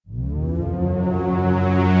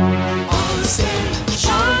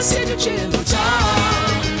Jim and Tom.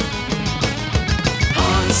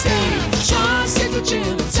 On stage with Jim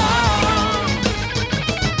and Tom.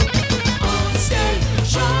 On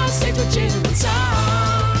stage with Jim and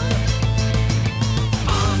Tom.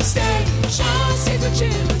 On stage with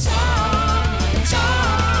Jim and Tom.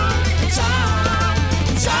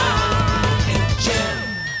 Tom and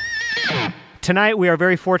Jim. Tonight, we are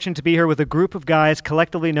very fortunate to be here with a group of guys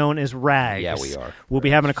collectively known as Rags. Yeah, we are. We'll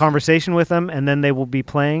be having a conversation with them, and then they will be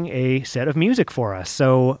playing a set of music for us.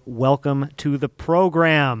 So, welcome to the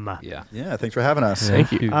program. Yeah. Yeah, thanks for having us.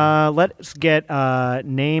 Thank you. Let's get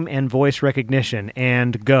name and voice recognition,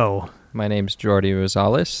 and go. My name's Jordi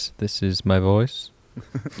Rosales. This is my voice.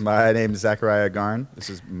 My name's Zachariah Garn. This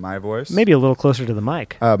is my voice. Maybe a little closer to the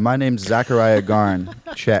mic. My name's Zachariah Garn.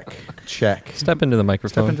 Check. Step into the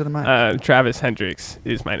microphone. Step into the mic. Travis Hendricks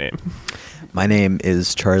is my name. My name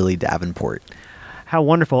is Charlie Davenport. How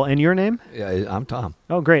wonderful. And your name? Yeah, I'm Tom.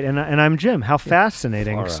 Oh, great. And I'm Jim. How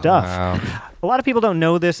fascinating stuff. Wow. A lot of people don't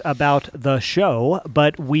know this about the show,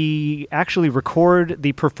 but we actually record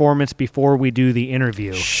the performance before we do the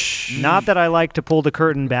interview. Not that I like to pull the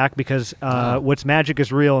curtain back because what's magic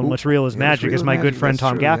is real and what's real is magic, as my good friend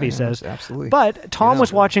Tom Gaffey says. Absolutely. But Tom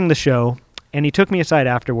was watching the show, and he took me aside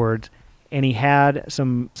afterwards, and he had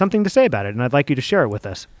something to say about it, and I'd like you to share it with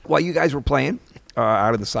us. While you guys were playing,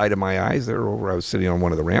 out of the side of my eyes, I was sitting on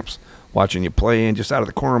one of the ramps watching you play, and just out of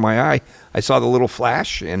the corner of my eye, I saw the little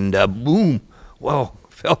flash, and boom, whoa,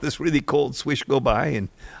 felt this really cold swish go by, and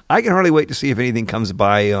I can hardly wait to see if anything comes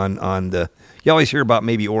by on the... You always hear about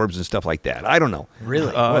maybe orbs and stuff like that. I don't know.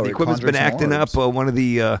 Really? The equipment's been acting up. One of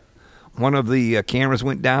the cameras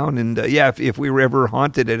went down, and if we were ever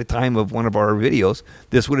haunted at a time of one of our videos,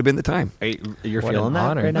 this would have been the time. You're What feeling an that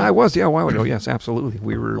honor. right now? I was, a while ago. Yes, absolutely.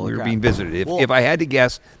 We were crap. being visited. If I had to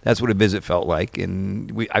guess, that's what a visit felt like,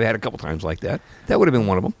 and I've had a couple times like that. That would have been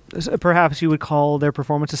one of them. So perhaps you would call their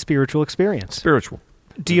performance a spiritual experience. Spiritual.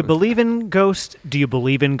 Do you believe in ghosts? Do you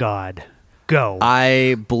believe in God? Go.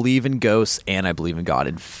 I believe in ghosts and I believe in God.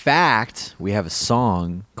 In fact, we have a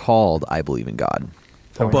song called I Believe in God.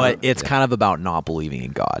 But it's kind of about not believing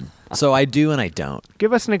in God. So I do and I don't.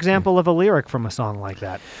 Give us an example of a lyric from a song like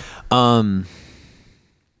that.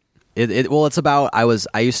 It's about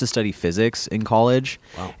I used to study physics in college.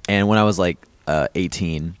 Wow. And when I was like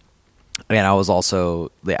 18, and I was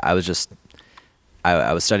also I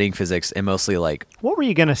was studying physics and mostly like What were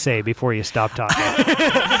you going to say before you stopped talking?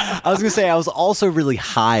 I was gonna say I was also really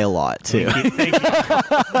high a lot too. Thank you.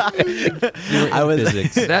 I was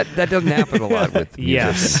Physics. That doesn't happen a lot with music.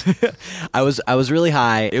 Yes. I was really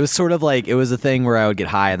high. It was sort of like it was a thing where I would get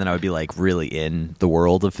high and then I would be like really in the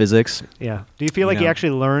world of physics. Yeah. Do you feel like you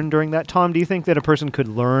actually learned during that? Tom, do you think that a person could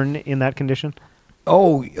learn in that condition?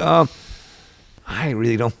 Oh, I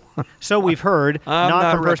really don't. So we've heard,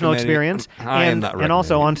 not from personal recommending experience, it. I am and not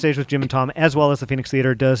also recommending on stage with Jim and Tom, as well as the Phoenix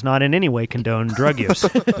Theater, does not in any way condone drug use.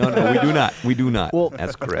 No, we do not. We do not. Well-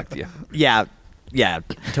 That's correct. Yeah. Yeah,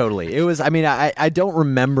 totally. It was. I mean, I don't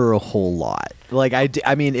remember a whole lot. Like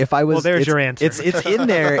I mean, if I was, Well, there's it's- your answer. It's in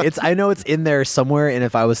there. I know it's in there somewhere. And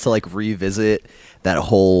if I was to like revisit that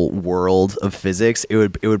whole world of physics, it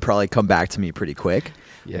would probably come back to me pretty quick.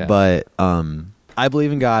 Yeah. But I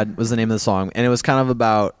Believe in God was the name of the song, and it was kind of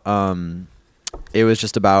about. It was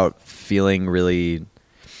just about feeling really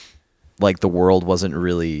like the world wasn't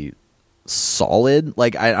really solid.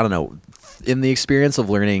 Like I don't know. In the experience of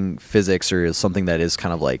learning physics or something that is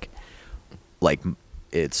kind of like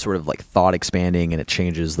it's sort of like thought expanding and it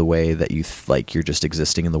changes the way that you you're just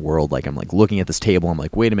existing in the world. Like I'm like looking at this table, I'm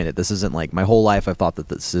like, wait a minute, this isn't like my whole life I've thought that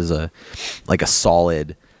this is a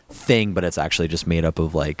solid thing, but it's actually just made up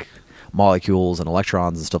of like molecules and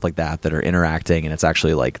electrons and stuff like that are interacting, and it's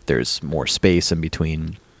actually like there's more space in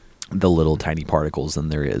between the little tiny particles than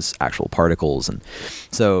there is actual particles. And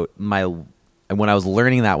so when I was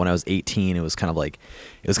learning that when I was 18, it was kind of like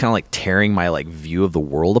tearing my like view of the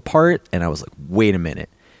world apart, and I was like, wait a minute.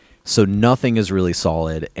 So nothing is really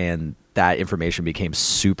solid, and that information became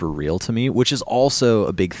super real to me, which is also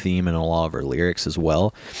a big theme in a lot of our lyrics as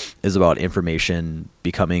well, is about information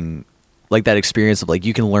becoming like that experience of like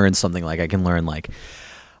you can learn something. Like I can learn like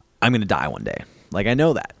I'm going to die one day. Like I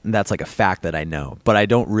know that, and that's like a fact that I know, but I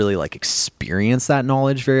don't really like experience that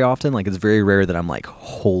knowledge very often. Like it's very rare that I'm like,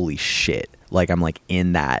 holy shit. Like I'm like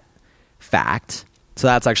in that fact. So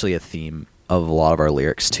that's actually a theme of a lot of our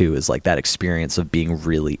lyrics too, is like that experience of being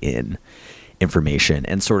really in information,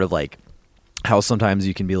 and sort of like how sometimes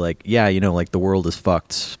you can be like, yeah, you know, like the world is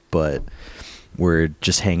fucked, but we're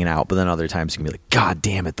just hanging out. But then other times you can be like, God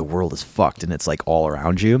damn it, the world is fucked, and it's like all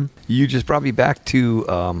around you. You just brought me back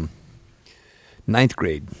to ninth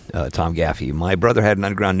grade, Tom Gaffey. My brother had an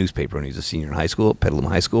underground newspaper when he was a senior in high school, at Petaluma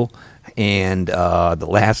High School. And the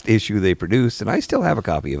last issue they produced, and I still have a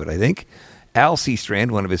copy of it, I think, Al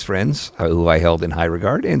Seastrand, one of his friends, who I held in high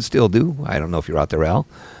regard and still do. I don't know if you're out there, Al.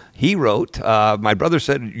 He wrote, my brother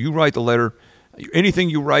said, you write the letter. Anything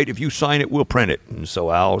you write, if you sign it, we'll print it. And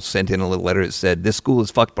so Al sent in a little letter that said, this school is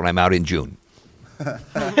fucked, but I'm out in June. And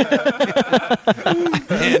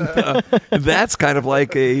that's kind of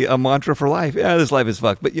like a mantra for life. Yeah, this life is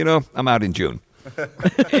fucked, but I'm out in June.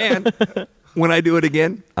 And when I do it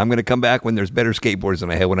again, I'm going to come back when there's better skateboards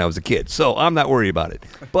than I had when I was a kid. So I'm not worried about it.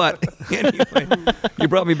 But anyway, you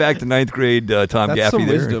brought me back to ninth grade, Tom That's Gaffey some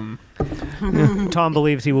there. wisdom. Tom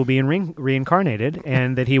believes he will be reincarnated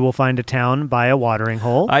and that he will find a town by a watering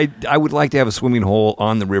hole. I would like to have a swimming hole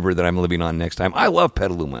on the river that I'm living on next time. I love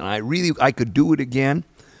Petaluma, and I could do it again,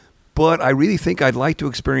 but I really think I'd like to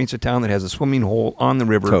experience a town that has a swimming hole on the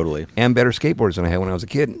river. Totally. And better skateboards than I had when I was a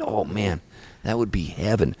kid. Oh, man, that would be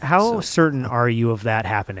heaven. How certain are you of that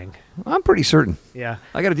happening? I'm pretty certain. Yeah.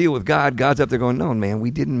 I got to deal with God. God's up there going, no, man, we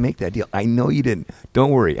didn't make that deal. I know you didn't.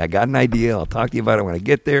 Don't worry. I got an idea. I'll talk to you about it when I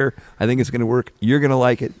get there. I think it's going to work. You're going to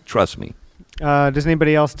like it. Trust me. Does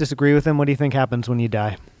anybody else disagree with him? What do you think happens when you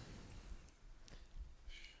die?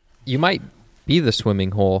 You might be the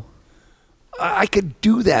swimming hole. I could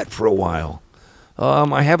do that for a while.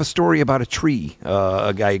 I have a story about a tree,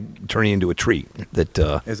 a guy turning into a tree. That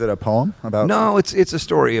Is it a poem about? No, it's a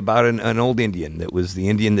story about an old Indian that was the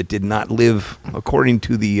Indian that did not live according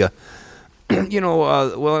to the,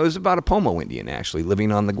 well, it was about a Pomo Indian, actually,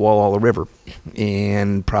 living on the Gualala River,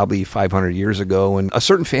 and probably 500 years ago. And a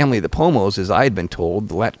certain family of the Pomos, as I had been told,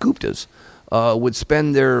 the Latguptas, would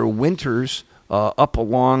spend their winters up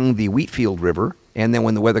along the Wheatfield River, and then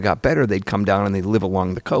when the weather got better, they'd come down and they'd live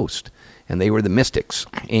along the coast. And they were the mystics.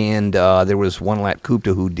 And there was one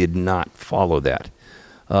Latgupta who did not follow that.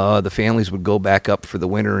 The families would go back up for the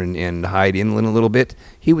winter and hide inland a little bit.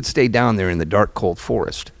 He would stay down there in the dark, cold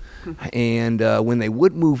forest. And when they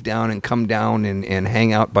would move down and come down and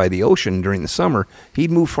hang out by the ocean during the summer,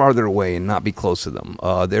 he'd move farther away and not be close to them.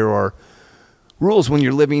 There are rules when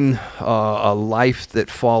you're living a life that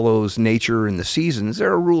follows nature and the seasons.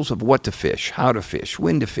 There are rules of what to fish, how to fish,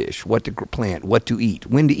 when to fish, what to plant, what to eat,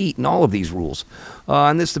 when to eat, and all of these rules.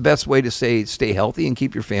 And this is the best way to stay healthy and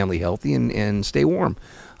keep your family healthy and stay warm.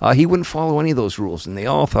 He wouldn't follow any of those rules, and they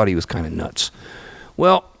all thought he was kind of nuts.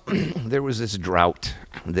 Well, there was this drought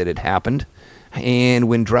that had happened. And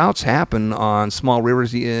when droughts happen on small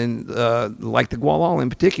rivers, like the Gualala in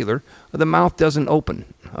particular, the mouth doesn't open.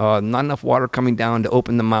 Not enough water coming down to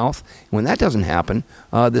open the mouth. When that doesn't happen,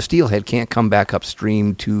 the steelhead can't come back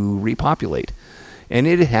upstream to repopulate. And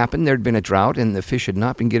it had happened. There had been a drought, and the fish had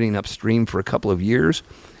not been getting upstream for a couple of years.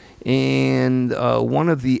 And one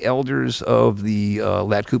of the elders of the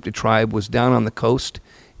Latgupta tribe was down on the coast,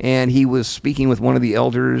 and he was speaking with one of the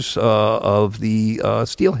elders of the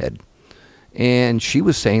steelhead. And she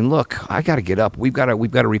was saying, "Look, I got to get up. We've got to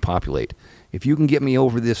repopulate. If you can get me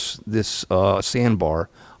over this sandbar,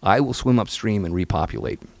 I will swim upstream and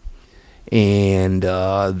repopulate." And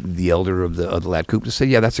the elder of the Latgupta said,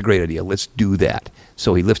 "Yeah, that's a great idea. Let's do that."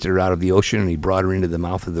 So he lifted her out of the ocean and he brought her into the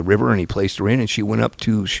mouth of the river and he placed her in, and she went up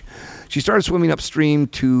to. She started swimming upstream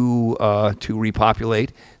to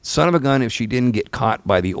repopulate. Son of a gun, if she didn't get caught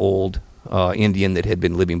by the old Indian that had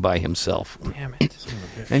been living by himself. Damn it.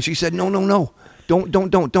 And she said, no.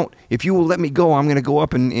 Don't. If you will let me go, I'm going to go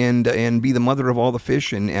up and be the mother of all the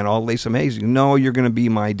fish and I'll lay some eggs. No, you're going to be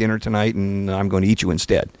my dinner tonight and I'm going to eat you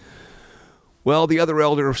instead. Well, the other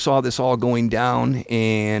elder saw this all going down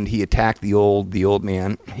and he attacked the old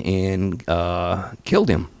man and killed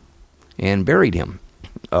him and buried him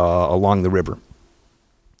along the river.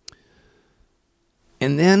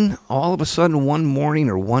 And then all of a sudden one morning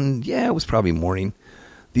it was probably morning,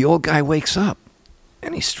 the old guy wakes up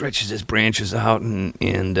and he stretches his branches out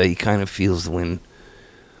and he kind of feels the wind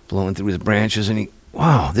blowing through his branches and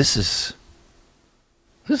wow, this is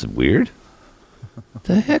weird. What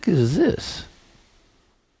the heck is this?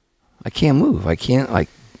 I can't move.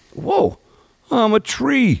 Whoa, I'm a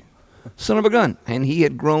tree. Son of a gun. And he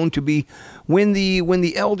had grown to be, when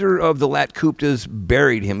the elder of the Latguptas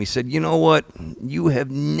buried him, he said, "You know what? You have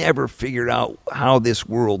never figured out how this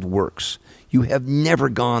world works. You have never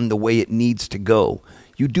gone the way it needs to go.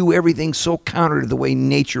 You do everything so counter to the way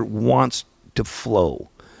nature wants to flow.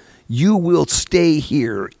 You will stay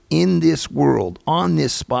here in this world, on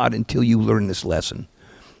this spot, until you learn this lesson."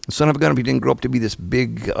 Son of a gun, if he didn't grow up to be this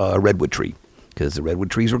big redwood tree, because the redwood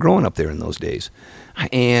trees were growing up there in those days.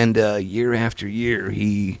 And year after year,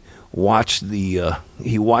 he watched the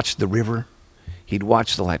river. He'd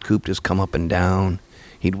watch the Latcuptas come up and down.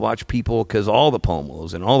 He'd watch people, because all the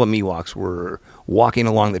Pomos and all the Miwoks were walking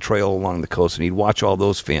along the trail along the coast, and he'd watch all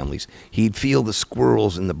those families. He'd feel the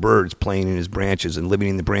squirrels and the birds playing in his branches and living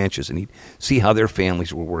in the branches, and he'd see how their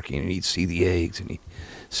families were working, and he'd see the eggs, and he'd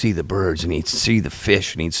see the birds, and he'd see the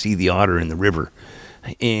fish, and he'd see the otter in the river.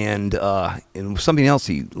 And something else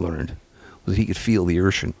he learned was he could feel the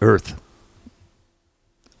earth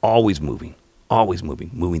always moving,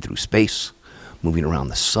 moving through space, moving around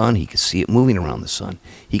the sun. He could see it moving around the sun.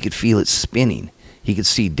 He could feel it spinning. He could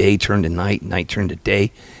see day turn to night, night turn to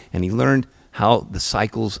day. And he learned how the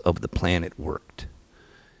cycles of the planet worked.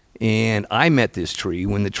 And I met this tree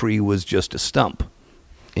when the tree was just a stump.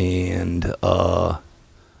 And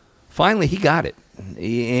finally he got it.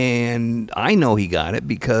 And I know he got it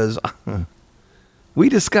because we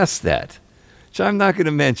discussed that, which I'm not going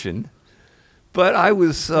to mention. But I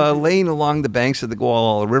was laying along the banks of the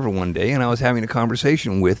Gualala River one day, and I was having a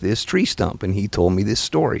conversation with this tree stump, and he told me this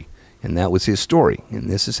story, and that was his story. And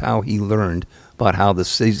this is how he learned about how the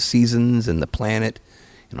seasons and the planet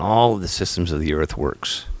and all of the systems of the earth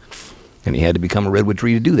works. And he had to become a redwood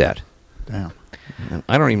tree to do that. Damn. And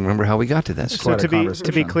I don't even remember how we got to that So story. quite a to be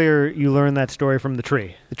conversation. clear, you learned that story from the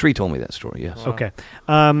tree. The tree told me that story, yes. Okay.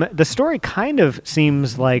 The story kind of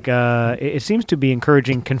seems like it seems to be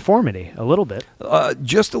encouraging conformity a little bit.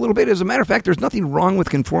 Just a little bit. As a matter of fact, there's nothing wrong with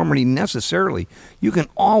conformity necessarily. You can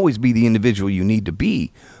always be the individual you need to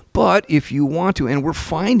be. But if you want to, and we're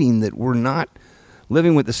finding that we're not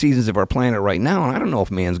living with the seasons of our planet right now, and I don't know if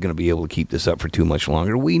man's going to be able to keep this up for too much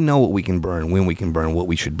longer. We know what we can burn, when we can burn, what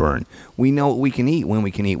we should burn. We know what we can eat, when we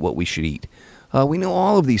can eat, what we should eat. We know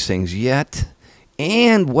all of these things yet.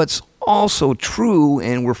 And what's also true,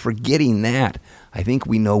 and we're forgetting that, I think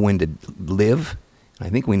we know when to live, and I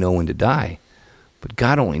think we know when to die. But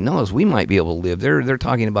God only knows. We might be able to live. They're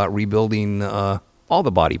talking about rebuilding all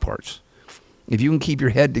the body parts. If you can keep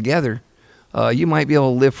your head together, you might be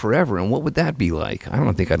able to live forever. And what would that be like? I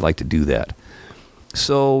don't think I'd like to do that.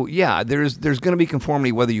 So, yeah, there's going to be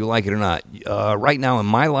conformity whether you like it or not. Right now in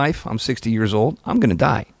my life, I'm 60 years old. I'm going to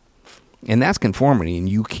die. And that's conformity, and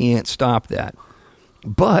you can't stop that.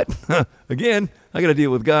 But, again, I got to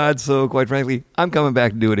deal with God, so quite frankly, I'm coming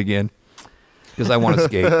back to do it again because I want to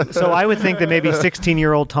escape. So I would think that maybe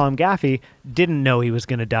 16-year-old Tom Gaffey didn't know he was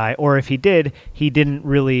going to die, or if he did, he didn't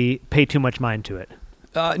really pay too much mind to it.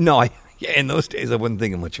 No, in those days, I wasn't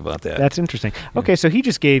thinking much about that. That's interesting. Okay, so he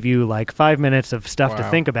just gave you like 5 minutes of stuff to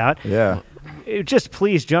Wow. think about. Yeah. Just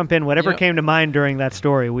please jump in. Whatever You know- came to mind during that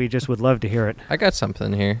story, we just would love to hear it. I got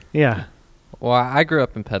something here. Yeah. Well, I grew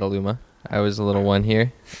up in Petaluma. I was a little one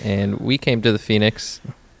here, and we came to the Phoenix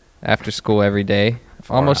after school every day,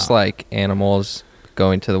 almost out. like animals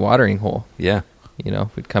going to the watering hole. Yeah. You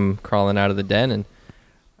know, we'd come crawling out of the den, and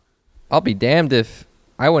I'll be damned if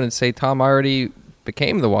I wouldn't say Tom already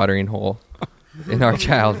became the watering hole in our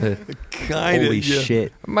childhood. Kind Holy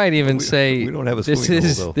shit. I might even say we don't have a this swimming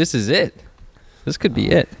is hole, though. this is it. This could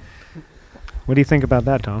be it. What do you think about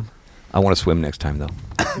that, Tom? I want to swim next time, though.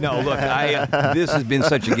 No, look, this has been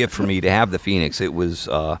such a gift for me to have the Phoenix. It was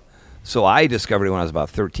so I discovered it when I was about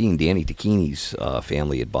 13. Danny Tacchini's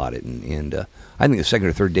family had bought it, and I think the second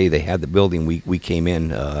or third day they had the building, we came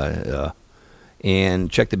in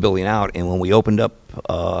and checked the building out. And when we opened up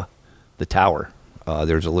the tower,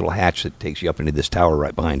 there's a little hatch that takes you up into this tower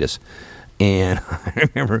right behind us. And I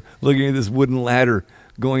remember looking at this wooden ladder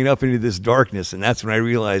going up into this darkness, and that's when I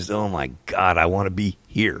realized, oh my God, I want to be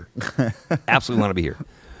here. Absolutely want to be here.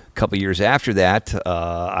 A couple years after that,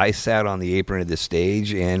 I sat on the apron of this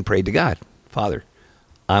stage and prayed to God, Father,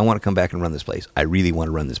 I want to come back and run this place. I really want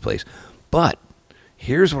to run this place. But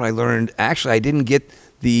here's what I learned. Actually, I didn't get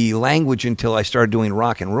the language until I started doing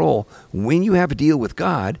rock and roll. When you have a deal with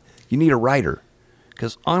God, you need a writer.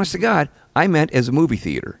 Because honest to God, I meant as a movie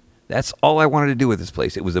theater. That's all I wanted to do with this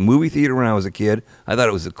place. It was a movie theater when I was a kid. I thought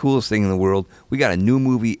it was the coolest thing in the world. We got a new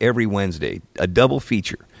movie every Wednesday, a double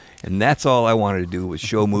feature. And that's all I wanted to do was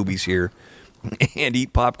show movies here and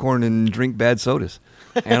eat popcorn and drink bad sodas.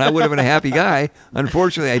 And I would have been a happy guy.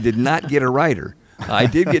 Unfortunately, I did not get a writer. I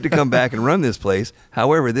did get to come back and run this place.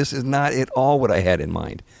 However, this is not at all what I had in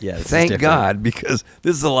mind. Yeah, this is Thank different. God, because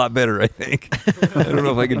this is a lot better, I think. I don't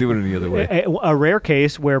know if I can do it any other way. A rare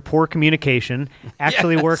case where poor communication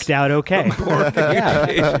actually Yes. worked out okay.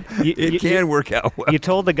 You- It you- can work out well. You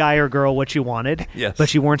told the guy or girl what you wanted, Yes.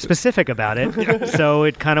 but you weren't specific about it, so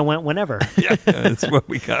it kind of went whenever. Yeah, that's what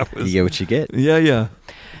we got. You get what you get. Yeah.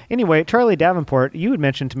 Anyway, Charlie Davenport, you had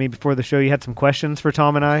mentioned to me before the show you had some questions for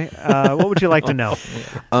Tom and I. What would you like to know?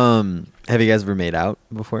 Have you guys ever made out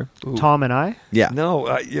before? Tom and I? Yeah. No,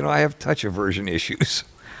 I have touch aversion issues.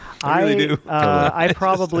 I really do. I've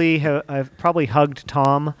probably hugged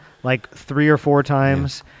Tom like 3 or 4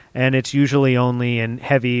 times, and it's usually only in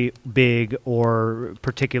heavy, big, or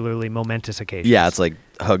particularly momentous occasions. Yeah, it's like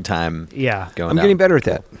hug time. Yeah. Going I'm down. getting better at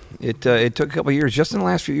that. It took a couple of years. Just in the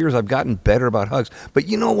last few years, I've gotten better about hugs. But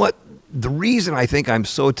you know what? The reason I think I'm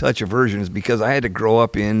so touch aversion is because I had to grow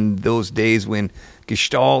up in those days when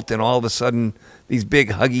Gestalt and all of a sudden these big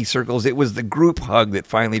huggy circles. It was the group hug that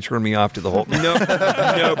finally turned me off to the whole. No,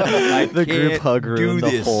 I The group can't hug do ruined the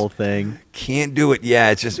this. whole thing. Can't do it.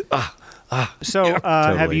 Yeah, it's just So,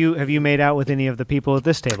 totally. have you made out with any of the people at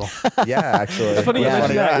this table? Yeah, actually. funny you Yeah,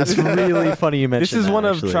 mention that. it's really funny you mentioned This is that, one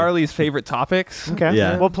of actually. Charlie's favorite topics. Okay.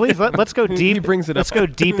 Yeah. Well, please let's go deep. He brings it up. Let's go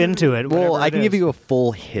deep into it. Well, whatever I it can give is. you a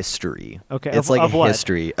full history. Okay, It's of- like of a what?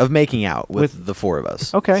 history of making out with With- the 4 of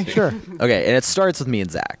us. Okay, sure. Okay, and it starts with me and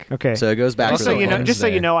Zach. Okay. So it goes back Just to so the you know, ones just so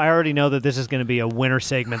you there. know, I already know that this is going to be a winner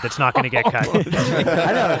segment that's not going to get cut.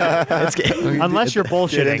 I know. It's Unless you're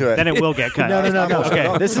bullshitting, into it. then it will get cut. no.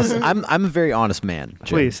 Okay. This is I'm a very honest man.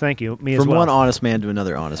 Jim. Please, thank you. Me From as well. one honest man to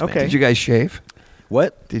another honest Okay. man. Did you guys shave?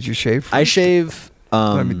 What? Did you shave? I shave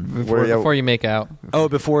Before you make out.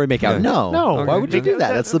 before we make out. Yeah. No. No. Why would you do that?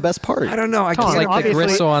 That- That's the best part. I don't know. I Tom, It's can't. like the obviously-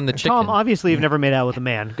 gristle on the chicken. Tom, obviously, you've never made out with a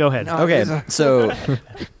man. Go ahead. No. Okay, so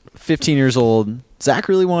 15 years old, Zach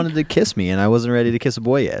really wanted to kiss me, and I wasn't ready to kiss a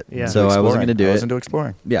boy yet. Yeah. So I wasn't going to do I was it. into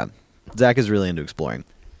exploring. Yeah, Zach is really into exploring,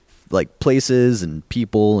 like places and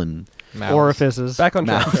people and Mouths. Orifices. Back on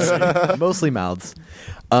track. mouths, mostly mouths.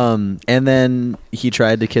 And then he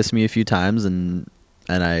tried to kiss me a few times, and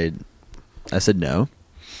I said no,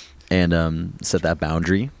 and set that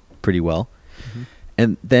boundary pretty well.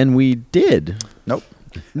 And then we did. Nope.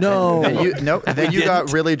 No. Then you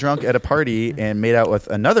got really drunk at a party and made out with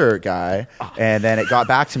another guy, and then it got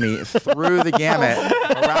back to me through the gamut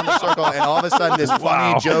around the circle, and all of a sudden this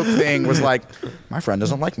funny joke thing was like, my friend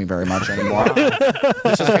doesn't like me very much anymore.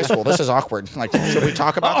 This is high school. This is awkward. Like, should we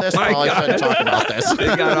talk about this? my Probably God. shouldn't talk about this.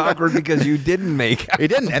 It got awkward because you didn't make out. He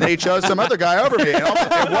didn't, and then he chose some other guy over me. And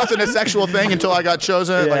it wasn't a sexual thing until I got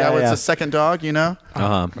chosen. Like I was Yeah. the second dog, you know.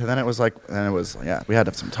 Uh-huh. And then it was like, yeah, we had to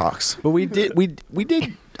have some talks. But we did. We did.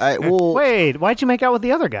 Well, Wait, why'd you make out with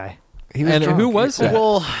the other guy? And who was that?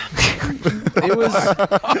 Well,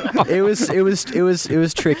 it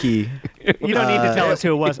was tricky. You don't need to tell us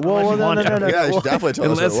who it was. Well, unless you want to. Yeah, you should definitely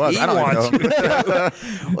tell us Unless who it was. he I don't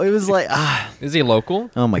wants know. It was like Is he local?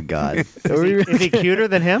 oh my god. Is he cuter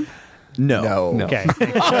than him? No. No. Okay.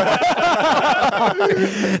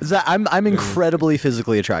 Zach, I'm incredibly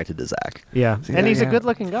physically attracted to Zach. Yeah, and he's a yeah.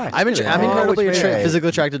 good-looking guy. I'm incredibly which way? physically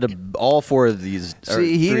attracted to all 4 of these. or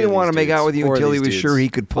See, he 3 didn't of want to these make out dudes, with you 4 of until he these was dudes. sure he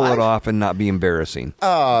could pull 5? it off and not be embarrassing.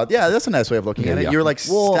 Oh, yeah, that's a nice way of looking at it. Yeah. You were like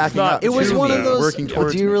Well, stacking up. it was to one me, of those. working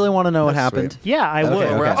towards Do you me. really want to know what That's happened? sweet. Yeah, I would.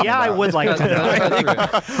 okay. Yeah, I would like to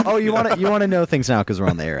know. Oh, you want to know things now because we're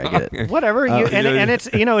on the air. I get it. Whatever. And it's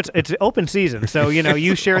it's open season, so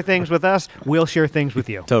you share things with us, we'll share things with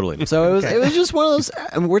you. Totally. So it was just one of those.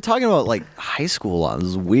 I mean, we're talking about like high school. This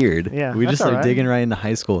is weird. Yeah, we that's just like all right. digging right into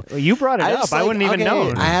high school. You brought it up. just, I like, wouldn't even okay,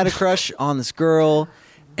 know. I had a crush on this girl,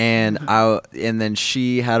 and then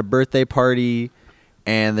she had a birthday party,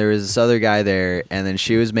 and there was this other guy there, and then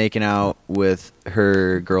she was making out with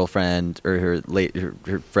her girlfriend or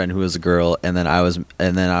her friend who was a girl, and then I was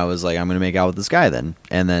like, I'm gonna make out with this guy then,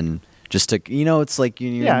 and then just to it's like you're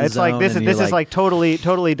in Yeah, the it's like zone this and is you're like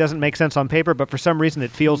totally doesn't make sense on paper, but for some reason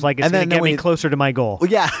it feels like it's And going to then get me we- closer to my goal. Well,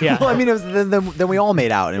 yeah. Yeah. Well, I mean, it was, then we all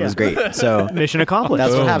made out, and it was great. So Mission accomplished.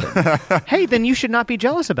 that's what happened. Hey, then you should not be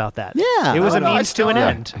jealous about that. Yeah. It was Oh, a no, I means to an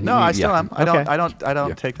end. No, I still Yeah. am. I don't. Okay. I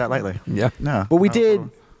don't take that lightly. Yeah. No. But we No, did. totally.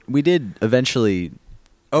 We did eventually.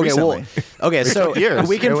 Okay, Recently. okay. So took years.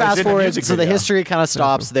 we can It was fast in a forward. music So the video. history kind of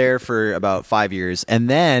stops there for about 5 years, and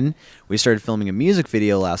then we started filming a music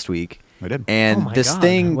video last week. We did. And Oh my this God,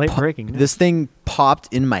 thing, late breaking news. this thing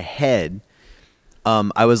popped in my head.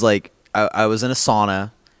 I was like, I was in a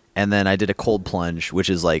sauna, and then I did a cold plunge, which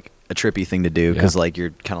is like a trippy thing to do because like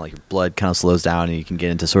you're kind of like your blood kind of slows down and you can get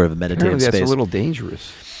into sort of a meditative Apparently that's space. a little dangerous.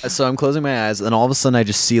 So I'm closing my eyes, and all of a sudden I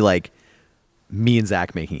just see like me and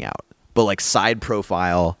Zach making out, but like side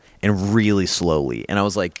profile and really slowly. And I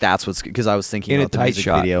was like, that's what's because I was thinking In a about the tight music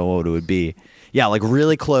shot. video, what it would be. Yeah, like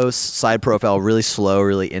really close, side profile, really slow,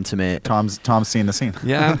 really intimate. Tom's seen the scene.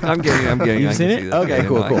 Yeah, I'm getting. You've I seen can it? see that. Okay, Yeah,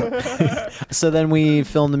 cool, no, cool. So then we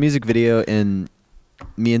filmed the music video, and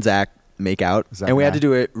me and Zach make out, Zach and we had and to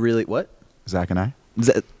I. do it really. What? Zach and I.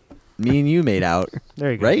 Me and you made out,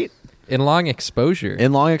 There you go. right? In long exposure.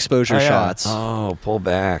 In long exposure Oh, yeah. shots. Oh, pull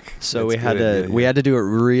back. So That's we good. we had to do it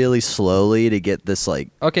really slowly to get this like.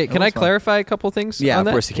 Okay, can That I was fun. clarify a couple things? Yeah, on of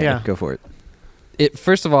that? course you can. Yeah. Go for it.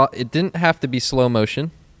 First of all, it didn't have to be slow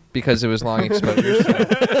motion. because it was long exposure.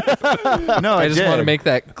 So No, I just want to did. make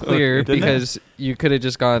that clear Didn't it? because you could have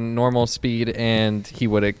just gone normal speed and he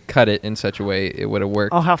would have cut it in such a way it would have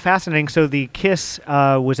worked. Oh, how fascinating! So the kiss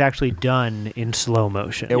was actually done in slow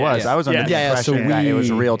motion. It was. yeah. I was under the Yeah, impression so that it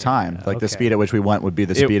was we- real time. Like the Okay. speed at which we went would be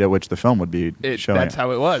the speed at which the film would be showing. That's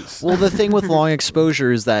how it was. Well, the thing with long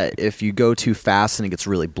exposure is that if you go too fast and it gets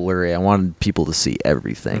really blurry, I wanted people to see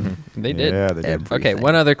everything. They did. Yeah, they did. Okay, Everything.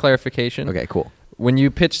 one other clarification. Okay, cool. When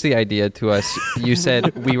you pitched the idea to us, you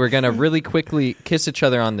said we were going to really quickly kiss each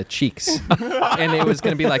other on the cheeks. And it was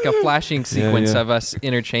going to be like a flashing sequence yeah. of us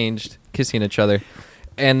interchanged kissing each other.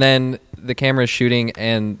 And then the camera's shooting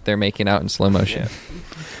and they're making out in slow motion.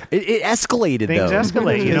 It escalated Things though.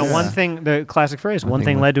 escalate. You know, Yeah. one thing, the classic phrase, one thing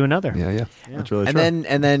thing led to another. Yeah, yeah. That's really And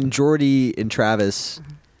true. then Jordy and Travis,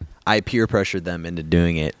 I peer pressured them into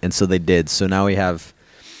doing it, and so they did. So now we have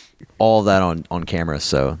all of that on camera.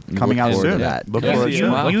 So Coming look out forward to soon. that. Look Yeah. forward to You- it.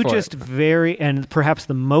 Wow. You for it. just very, and perhaps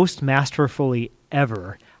the most masterfully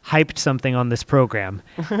ever, hyped something on this program.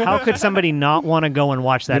 How could somebody not want to go and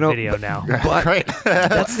watch that You know, video now? Great.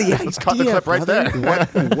 That's the idea. Let's cut the clip right there.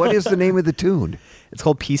 What is the name of the tune? It's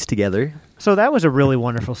called Piece Together. So that was a really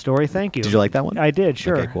wonderful story. Thank you. Did you like that one? I did,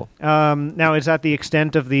 sure. Okay, cool. Now, is that the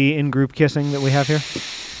extent of the in-group kissing that we have here?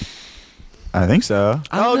 I think so.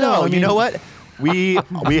 I don't know. no! I You mean- know what? We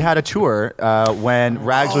had a tour when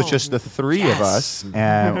Rags was just the three of us,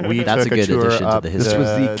 and we That's took a good tour addition to up the This history.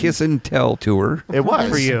 was the Kiss and Tell tour. It was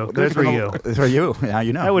For you. Good There's for been you. For you. Yeah,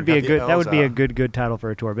 you know. That would be Got a the good. That would be a L's good title for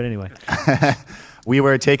a tour. But anyway, We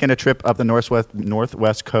were taking a trip up the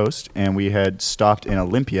northwest coast, and we had stopped in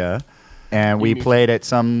Olympia, and we played at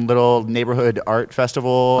some little neighborhood art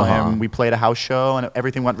festival, and we played a house show, and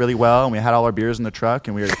everything went really well. And we had all our beers in the truck,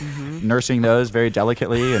 and we were nursing those very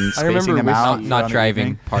delicately and I remember spacing them whiskey- out. Not on the driving,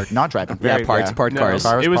 evening. parked. Not driving. Yeah, parked No, cars.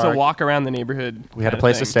 Cars it was parked. a walk around the neighborhood. We had a kinda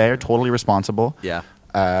place to thing. stay, totally responsible. Yeah.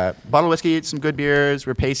 Bottle of whiskey, some good beers. We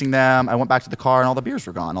were pacing them. I went back to the car, and all the beers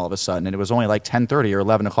were gone all of a sudden. And it was only like 10:30 or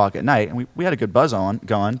 11 o'clock at night. And we had a good buzz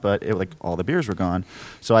going, but it, like all the beers were gone.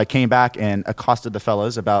 So I came back and accosted the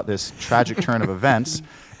fellas about this tragic turn of events.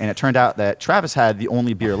 And it turned out that Travis had the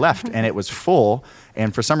only beer left, and it was full.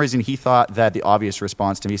 And for some reason, he thought that the obvious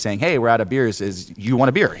response to me saying, "Hey, we're out of beers," is, "You want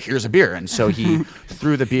a beer? Here's a beer." And so he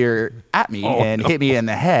threw the beer at me and hit me in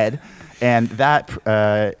the head. And that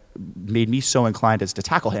made me so inclined as to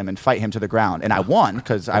tackle him and fight him to the ground. And I won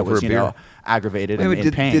because I Over was, a beer. aggravated Wait, and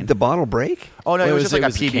in pain. did the bottle break? oh, no, it was just like it a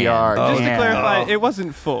was a can. PBR. Oh. Just to can. clarify, it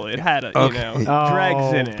wasn't full. It had a, Okay.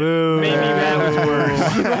 dregs in it. boo. Maybe that was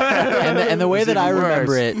worse. And the way that I even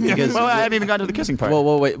remember worse. it, because well, I haven't even gotten to the kissing part.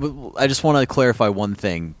 Well, wait. I just want to clarify one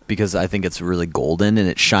thing because I think it's really golden and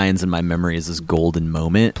it shines in my memory as this golden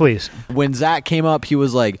moment. Please. When Zach came up, he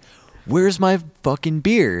was like, "Where's my fucking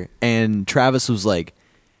beer?" And Travis was like,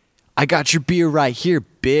 "I got your beer right here,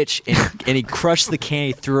 bitch!" And he crushed the can,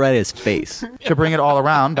 he threw it at his face. To bring it all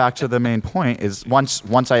around back to the main point is once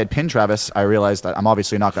I had pinned Travis, I realized that I'm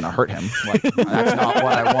obviously not going to hurt him. Like, that's not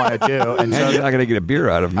what I want to do. And And so you're not going to get a beer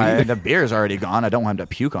out of me. the beer's already gone. I don't want him to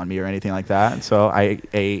puke on me or anything like that. And so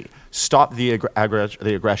I stopped the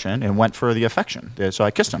aggression and went for the affection. So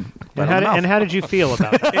I kissed him. right on the mouth. And how did you feel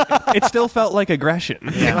about it? It still felt like aggression.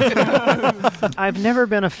 I've never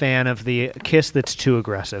been a fan of the kiss that's too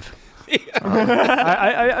aggressive.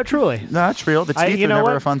 I truly. No, that's real. The teeth you are know never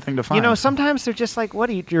what? a fun thing to find. You know, sometimes they're just like, what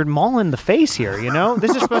are you, you're mauling the face here, you know?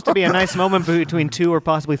 This is supposed to be a nice moment between two or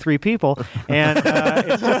possibly three people, and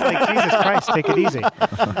it's just like, Jesus Christ, take it easy.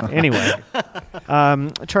 Anyway,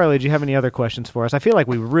 Charlie, do you have any other questions for us? I feel like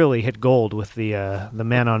we really hit gold with the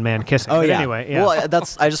man-on-man kissing. Oh But yeah. Anyway, yeah. Well,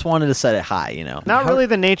 I just wanted to set it high, you know. Not really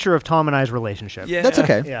the nature of Tom and I's relationship. Yeah. That's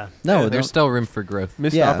okay. Yeah. No, There's still room for growth.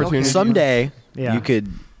 Missed yeah. opportunity. Someday Yeah. you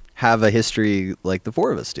could have a history like the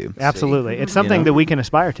four of us do. Absolutely. It's something know? that we can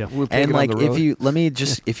aspire to. We'll take And it on like the if road. you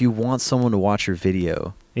if you want someone to watch your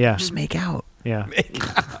video, Yeah. just make out. Yeah.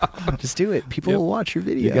 Just do it. People will watch your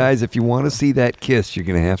video. You guys, if you want to see that kiss, you're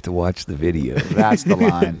going to have to watch the video. that's the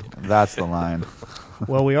line. That's the line.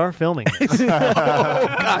 Well, we are filming it.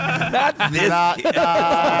 Not this.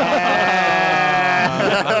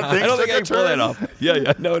 I don't think I can pull that off.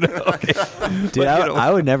 Yeah. No. Okay. Dude,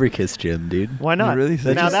 I would never kiss Jim, dude. Why not? really?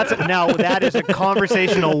 Now that is a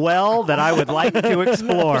conversational well that I would like to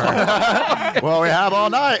explore. Well, we have all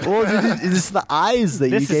night. Well, it's the eyes that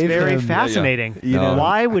This you is gave very him. fascinating. You know.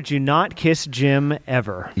 Why would you not kiss Jim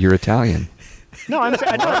ever? You're Italian. No, I'm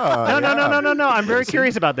no. I'm very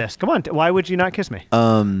curious about this. Come on, why would you not kiss me?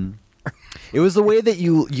 It was the way that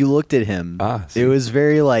you looked at him. Ah, see. It was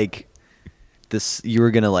very like this. You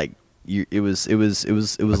were gonna like it was a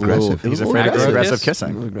little. Aggressive. It was He's a afraid little of aggressive. aggressive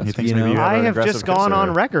kissing. He thinks You maybe know? you have I an have aggressive just gone on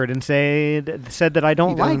kisser. record and said that I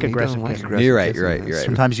don't like aggressive kissing. You're right. You're right. You're right.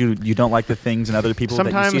 Sometimes you don't like the things in other people that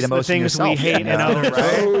you Sometimes see the the most in things we yourself. hate in others.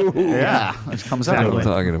 Right? Yeah, it comes That's what down I'm to it.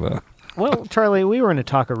 talking about. Well, Charlie, we were in a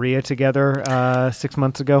taqueria together 6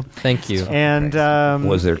 months ago, Thank you. and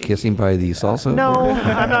Was there kissing by the salsa? no, board?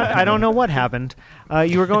 I'm not. I don't know what happened.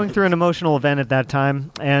 You were going through an emotional event at that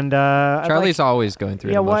time, and I'd Charlie's like, always going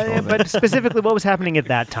through yeah. an emotional event. But specifically, what was happening at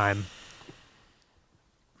that time?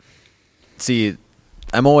 See,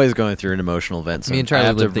 I'm always going through an emotional event. So Me and I Charlie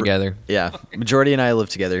have to live together. Yeah, majority and I live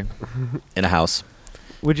together in a house.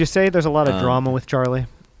 Would you say there's a lot of drama with Charlie?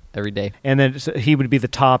 Every day. And then he would be the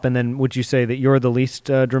top, and then would you say that you're the least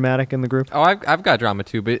dramatic in the group? Oh, I've got drama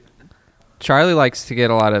too, but Charlie likes to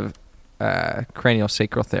get a lot of cranial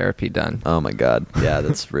sacral therapy done. Oh my God, yeah,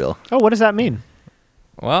 that's real. Oh, what does that mean?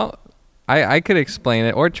 Well, I could explain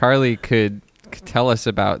it, or Charlie could tell us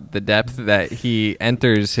about the depth that he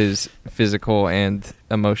enters his physical and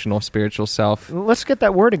emotional, spiritual self. Let's get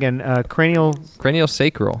that word again. Cranial. Cranial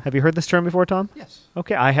sacral. Have you heard this term before, Tom? Yes.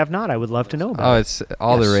 Okay, I have not. I would love to know about Oh, it. it's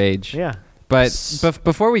all the rage. Yeah. But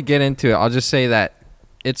before we get into it, I'll just say that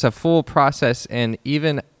it's a full process, and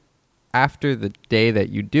even after the day that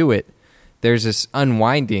you do it, there's this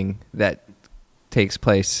unwinding that takes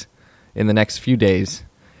place in the next few days.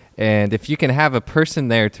 And if you can have a person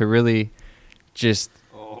there to really just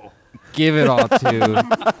give it all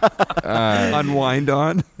to, Unwind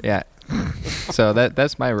on. yeah. So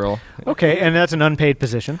that's my role. Okay, and that's an unpaid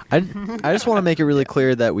position. I just want to make it really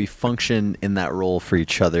clear that we function in that role for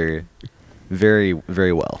each other very,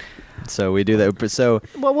 very well. So we do that. But so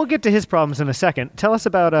Well, we'll get to his problems in a second. Tell us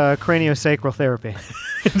about craniosacral therapy.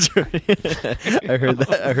 I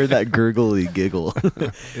heard that gurgly giggle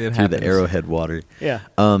through the happens. Arrowhead water. Yeah.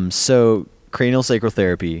 So cranial sacral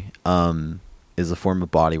therapy is a form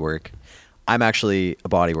of body work. I'm actually a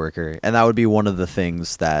body worker, and that would be one of the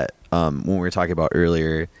things that when we were talking about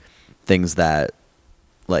earlier, things that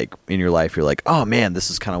like in your life you're like, oh man, this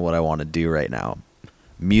is kind of what I want to do right now.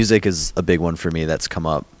 Music is a big one for me that's come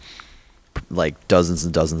up like dozens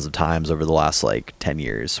and dozens of times over the last like 10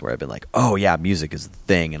 years where I've been like, oh yeah, music is the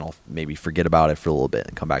thing, and I'll maybe forget about it for a little bit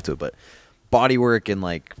and come back to it. But body work and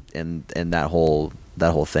like and that whole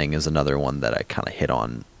thing is another one that I kind of hit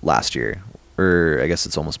on last year, or I guess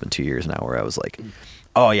it's almost been 2 years now, where I was like,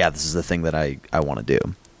 oh yeah, this is the thing that I want to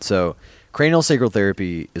do. So cranial sacral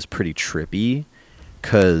therapy is pretty trippy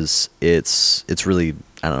because it's really,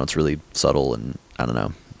 I don't know, it's really subtle, and I don't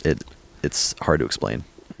know, it's hard to explain.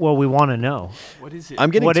 Well, we want to know. What is it? I'm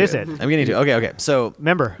getting What to is it. it? I'm getting to it. Okay. So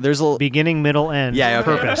Remember, there's a beginning, middle, end. yeah,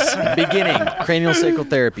 okay. Purpose. Beginning, cranial sacral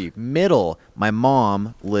therapy. Middle, my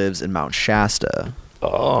mom lives in Mount Shasta.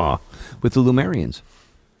 Oh, with the Lumerians.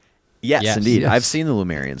 Yes, Yes. indeed. Yes. I've seen the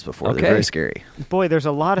Lumerians before. Okay. They're very scary. Boy, there's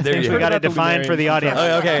a lot of There things you we go. got to What about the define for the audience.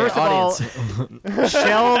 Oh, okay, First of all,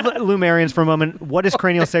 shelve Lumerians for a moment. What is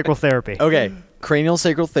craniosacral therapy? Okay, cranial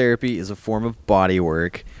sacral therapy is a form of body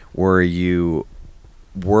work where you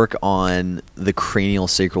work on the cranial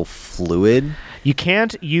sacral fluid. You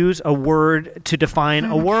can't use a word to define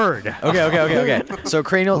a word. Okay. So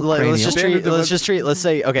cranial. Let's just cranial? treat. Let's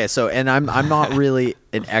say. Okay. So, and I'm not really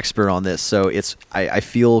an expert on this, so it's. I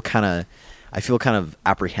feel kind of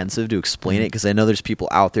apprehensive to explain it because I know there's people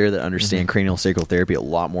out there that understand cranial sacral therapy a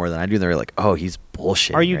lot more than I do. They're like, oh, he's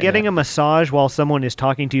bullshit. Are you getting a massage while someone is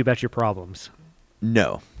talking to you about your problems?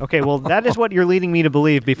 No. Okay, well, that is what you're leading me to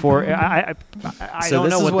believe before. I So don't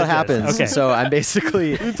this know is what this happens. Okay. So I'm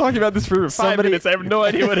basically. We've been talking about this for 5 Somebody- minutes. I have no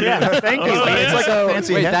idea what it is. yeah, thank you. It's like a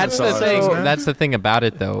fancy Wait, head that's the massage. thing. That's the thing about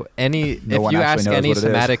it, though. If one you actually ask knows any what it is.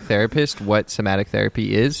 somatic therapist what somatic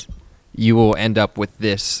therapy is, you will end up with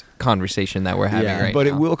this conversation that we're having Yeah. right But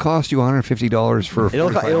now. it will cost you $150 for.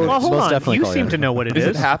 It'll 45 it'll- Well, minutes. hold most on. definitely You call seem you. to know what it Is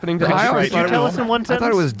is. it happening to I us always right Could you thought now? tell us in one I thought it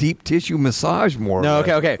sentence? was deep tissue massage more. No, or less.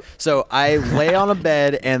 okay. So I lay on a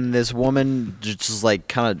bed and this woman just like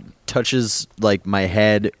kind of touches like my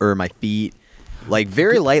head or my feet, like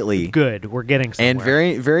very lightly. Good. We're getting somewhere. And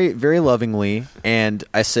very, very, very lovingly. And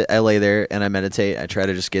I lay there and I meditate. I try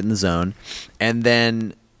to just get in the zone. And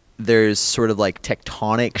then there's sort of like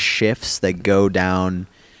tectonic shifts that go down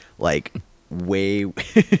like way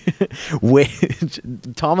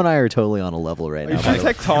Tom and I are totally on a level right Are now. you by sure the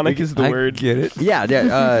way. tectonic is the I word? get it. Yeah,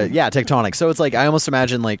 tectonic. So it's like I almost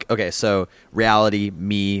imagine like, okay, so reality,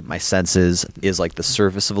 me, my senses is like the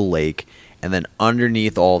surface of a lake, and then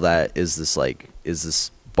underneath all that is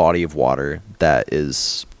this body of water that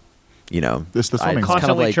is This the swimming it's hole.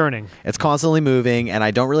 Constantly churning. It's constantly moving, and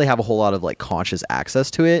I don't really have a whole lot of like conscious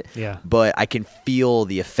access to it. Yeah. But I can feel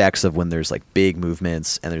the effects of when there's like big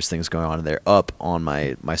movements and there's things going on, and they're up on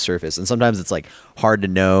my surface. And sometimes it's like hard to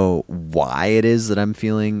know why it is that I'm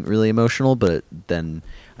feeling really emotional, but then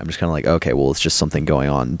I'm just kind of like, okay, well, it's just something going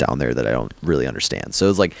on down there that I don't really understand. So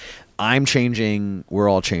it's like I'm changing, we're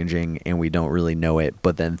all changing, and we don't really know it,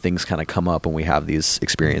 but then things kind of come up and we have these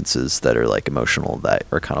experiences that are like emotional, that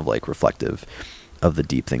are kind of like reflective of the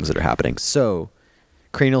deep things that are happening. So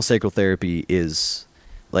cranial sacral therapy is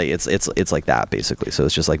like it's like that basically. So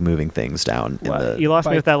it's just like moving things down in the You lost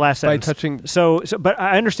me with that last by sentence. touching- So, but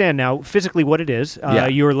I understand now physically what it is. Yeah.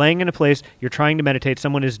 You're laying in a place. You're trying to meditate.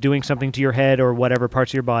 Someone is doing something to your head or whatever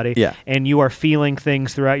parts of your body. Yeah. And you are feeling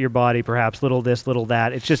things throughout your body. Perhaps little this, little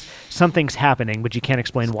that. It's just something's happening, but you can't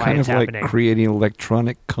explain why kind it's of happening. like creating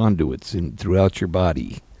electronic conduits throughout your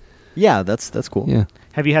body. Yeah, that's cool. Yeah.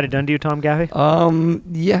 Have you had it done to you, Tom Gaffey?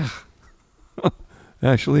 Yeah.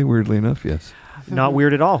 Actually, weirdly enough, yes. Not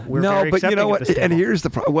weird at all. We're no, very but you know accepting what? at this And table. here's the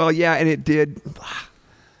problem. Well, yeah, and it did. This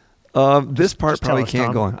part just tell probably us, can't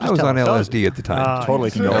Tom. go on. Just I was tell on us. LSD at the time. Totally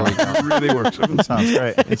can go. It really works. Sounds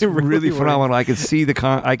great. It's really phenomenal. I could see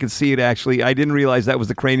I could see it actually. I didn't realize that was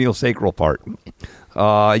the cranial sacral part.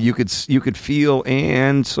 You could feel,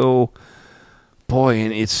 and so, boy,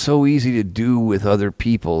 and it's so easy to do with other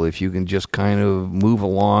people if you can just kind of move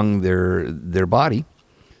along their body,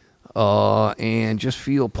 and just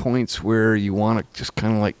feel points where you want to just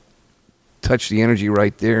kind of like touch the energy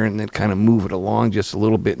right there, and then kind of move it along just a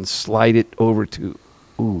little bit and slide it over to,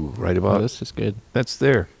 right Oh, about. this is good. That's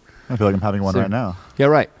there. I feel like I'm having one So- right now. Yeah,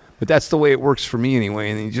 right. But that's the way it works for me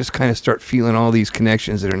anyway. And then you just kind of start feeling all these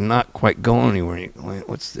connections that are not quite going anywhere. And you're going,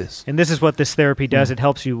 what's this? And this is what this therapy does. It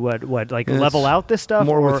helps you like Yes. level out this stuff,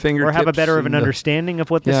 More with or have a fingertips better of an and, understanding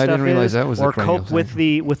of what this Yeah, I stuff didn't realize is, that was the or cranial cope with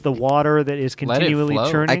thing. the water that is Let it continually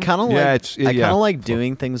flow. churning. I kind of Yeah, like I kind yeah. of like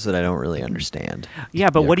doing things that I don't really understand.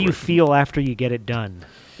 Yeah, but Yeah, what do you correct. feel after you get it done?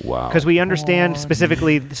 Wow. Because we understand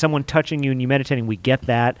specifically someone touching you and you meditating. We get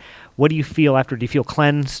that. What do you feel after? Do you feel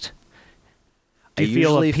cleansed? Do I you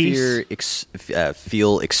feel usually a peace?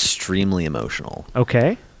 feel extremely emotional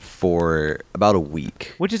Okay. for about a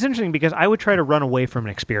week. Which is interesting because I would try to run away from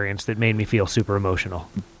an experience that made me feel super emotional.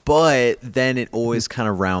 But then it always kind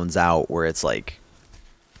of rounds out where it's like,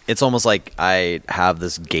 it's almost like I have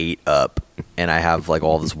this gate up and I have like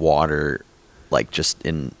all this water, like just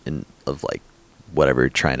in of like whatever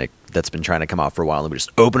that's been trying to come out for a while, and we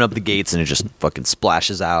just open up the gates and it just fucking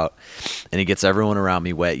splashes out, and it gets everyone around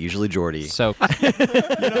me wet, usually Jordy. So You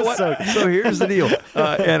know what? So here's the deal.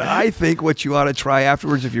 And I think what you ought to try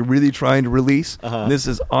afterwards, if you're really trying to release, and this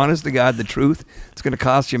is honest to God the truth, it's going to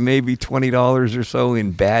cost you maybe $20 or so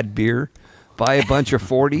in bad beer. Buy a bunch of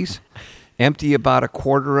 40s. Empty about a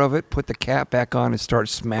quarter of it, put the cap back on, and start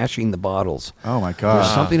smashing the bottles. Oh my There's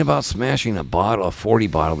god. something about smashing a 40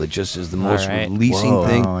 bottle, that just is the most right. releasing Whoa.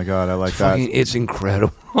 thing. Oh my god, I like It's that. fucking- It's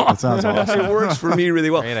incredible. That sounds awesome. It works for me really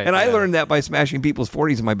well. Great And I idea. learned that by smashing people's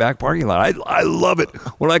 40s in my back parking lot. I love it.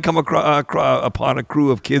 When I come upon a crew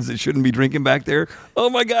of kids that shouldn't be drinking back there, oh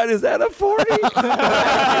my God, is that a 40?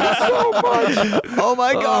 So much. Oh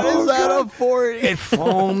my god, Oh, is that God. a 40? It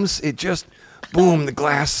foams. It just, boom, the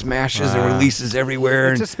glass smashes and releases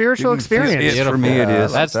everywhere. It's and a spiritual you can feel- experience. For me, it Yeah,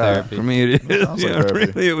 is. that's that. therapy. For me, it is. Sounds like Yeah,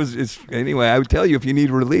 therapy. really, it's anyway. I would tell you, if you need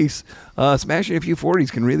release, smashing a few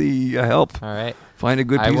 40s can really help. all right. Find a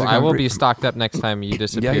good piece I will, of I will concrete. be stocked up next time you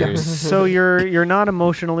disappear. So you're not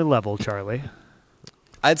emotionally level, Charlie.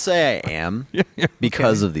 I'd say I am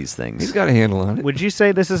because of these things. He's got a handle on it. Would you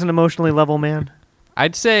say this is an emotionally level man?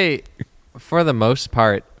 I'd say, for the most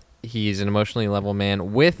part, he's an emotionally level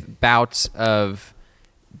man with bouts of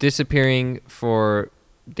disappearing for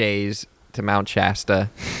days to Mount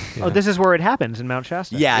Shasta. Oh, this is where it happens in Mount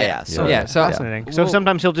Shasta. Yeah. So Yeah, so- Fascinating. So Well,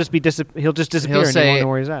 sometimes he'll just he'll just disappear He'll and you say, won't know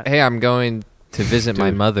where he's at. "Hey, I'm going to visit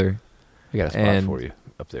my Dude. mother," I got a spot and- for you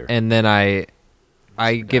up there. and then I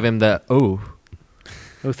give him the Oh,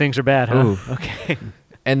 things are bad, huh? Ooh. Okay.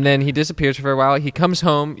 and then he disappears for a while. He comes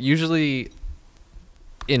home usually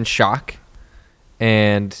in shock,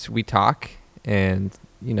 and we talk, and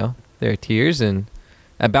there are tears and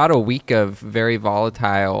about a week of very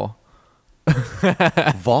volatile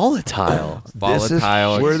volatile. This is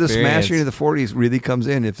where the experience. smashing of the 40s really comes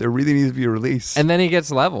in. If there really needs to be a release. And then he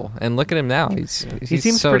gets level, and look at him now. He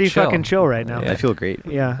seems so pretty chill. fucking chill right now. I feel great.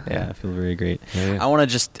 Yeah. Yeah, I feel very great. Yeah. I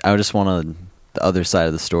just want to the other side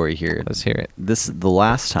of the story here. Let's hear it. The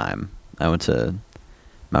last time I went to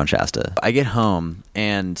Mount Shasta, I get home,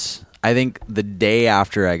 and I think the day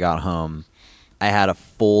after I got home, I had a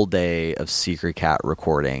full day of Secret Cat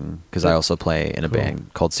recording because I also play in a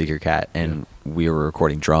band called Secret Cat, and we were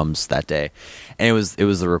recording drums that day, and it was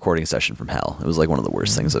the recording session from hell. It was like one of the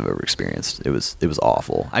worst things I've ever experienced. It was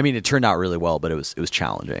awful. I mean, it turned out really well, but it was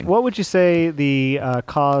challenging. What would you say the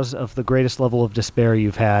cause of the greatest level of despair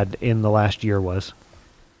you've had in the last year was?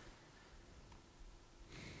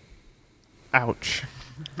 Ouch.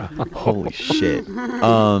 Holy shit.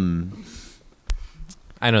 I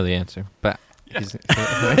know the answer, but he's,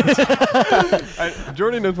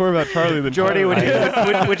 Jordy knows more about Charlie than Jordy,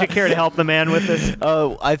 Charlie. would you care to help the man with this?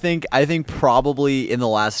 I think probably in the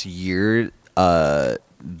last year,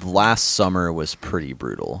 last summer was pretty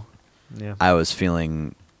brutal. Yeah. I was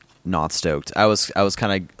feeling not stoked. I was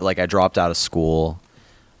kind of like I dropped out of school.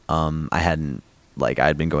 I had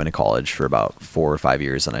been going to college for about 4 or 5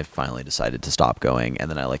 years, and I finally decided to stop going,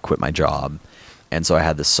 and then I quit my job. And so I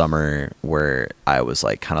had this summer where I was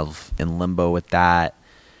kind of in limbo with that,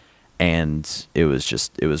 and it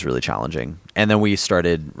was really challenging. And then we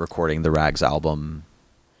started recording the Rags album,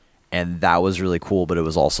 and that was really cool, but it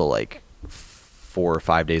was also 4 or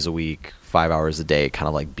 5 days a week, 5 hours a day,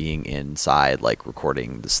 kind of being inside,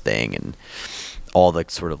 recording this thing, and all the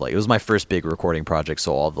sort of it was my first big recording project,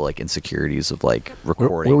 so all the insecurities of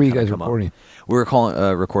recording. Where were you kinda guys come up. recording? We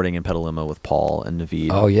were recording in Petaluma with Paul and Naveed.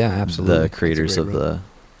 Oh yeah, absolutely. The creators of the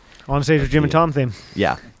On stage with Jim and Tom theme.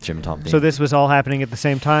 Jim and Tom theme. So this was all happening at the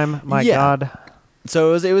same time? My Yeah. God.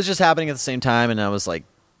 So it was just happening at the same time, and I was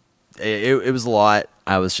it was a lot.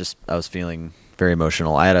 I was feeling very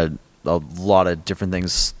emotional. I had a lot of different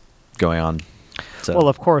things going on. So Well,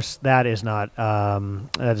 of course, that is not.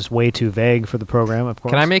 That is way too vague for the program. Of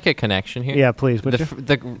course. can I make a connection here? Yeah, please. Would you?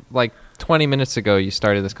 The 20 minutes ago, you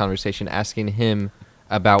started this conversation asking him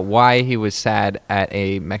about why he was sad at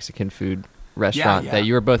a Mexican food restaurant yeah. that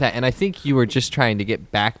you were both at, and I think you were just trying to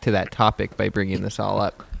get back to that topic by bringing this all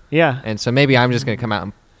up. Yeah. And so maybe I'm just going to come out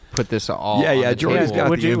and put this all. Yeah, on yeah, the Jordy's table. got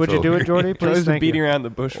Would the you info do it, here. Jordy? Please. Charlie's been Thank beating you. around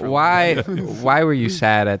the bush for Why were you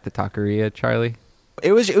sad at the taqueria, Charlie?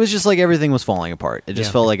 it was just everything was falling apart. It just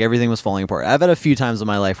Yeah. felt like everything was falling apart. I've had a few times in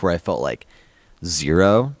my life where I felt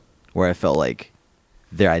zero, where I felt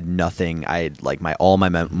there I had nothing. I had all my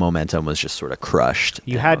momentum was just sort of crushed.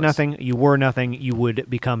 You and had I was- nothing. You were nothing. You would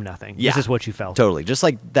become nothing. Yeah. This is what you felt. Totally. Just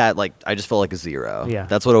that, I just felt like a zero. Yeah.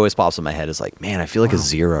 That's what always pops in my head is man, I feel like a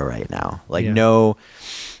zero right now. Yeah. No,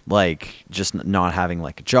 just not having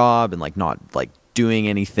a job and not doing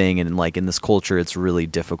anything. And in this culture, it's really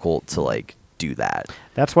difficult to do that.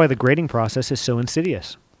 That's why the grading process is so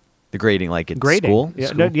insidious. The grading, at Grading. school? Yeah,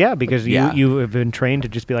 School? yeah, because Yeah. you have been trained to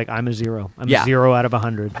just be I'm a zero. I'm Yeah. a 0 out of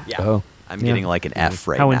 100. Yeah. Oh. I'm Yeah. getting an F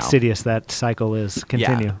right How now. insidious that cycle is.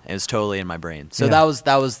 Continue. Yeah, it was totally in my brain. So Yeah.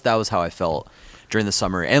 that was how I felt during the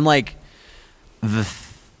summer. And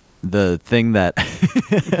the thing that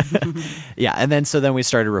yeah, and then we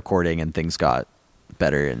started recording and things got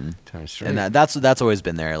better and that's always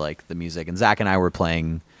been there, the music. And Zach and I were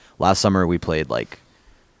playing last summer. We played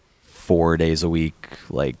 4 days a week,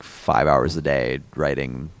 5 hours a day,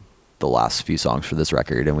 writing the last few songs for this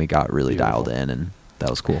record, and we got really dialed in, and that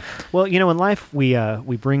was cool. Well, in life we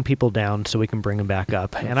bring people down so we can bring them back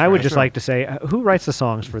up. And I would just like to say, who writes the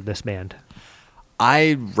songs for this band?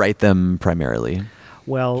 I write them primarily.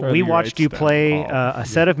 Well, Charlie we watched writes you them play all. a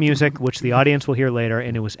set of music, which the audience will hear later,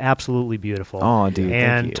 and it was absolutely beautiful. Oh, dude, thank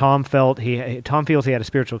And you. Tom feels he had a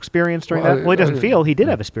spiritual experience during Well, that. Well, he doesn't feel. He did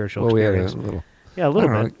have a spiritual Well, we had a experience. little. Yeah, a little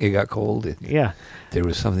I don't bit. know, it got cold. Yeah. There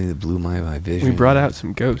was something that blew my vision. We brought out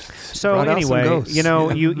some ghosts. So Brought out some anyway, ghosts.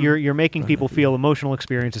 you're making people feel emotional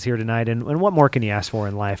experiences here tonight, and what more can you ask for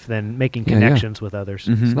in life than making Yeah, yeah. connections with others?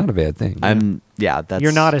 It's not a bad thing. That's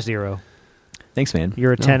You're not a 0. Thanks, man.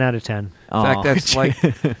 You're a 10 out of 10. In fact, that's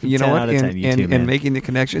you 10 know what? out of 10, you too, man. And making the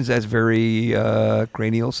connections, that's very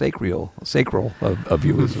cranial sacral of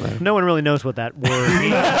you. Isn't it? No one really knows what that word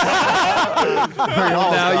means.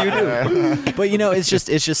 Now you do. But it's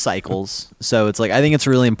just cycles. So it's I think it's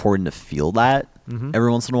really important to feel that every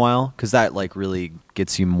once in a while, because that really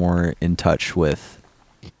gets you more in touch with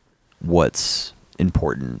what's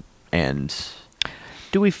important. And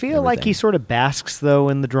Do we feel like he Everything. sort of basks though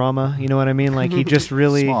in the drama? You know what I mean? Like he just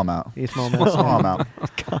really Small amount. Small amount. Small amount.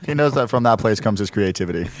 He knows that from that place comes his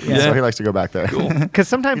creativity. Yeah. So he likes to go back there. Because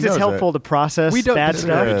sometimes He it's knows helpful to process We don't bad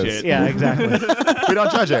stuff. discourage it. Yeah, exactly. We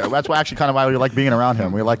don't judge it. That's why actually kind of why we like being around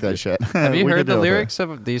him. We like that shit. Have you We heard could the deal with it. lyrics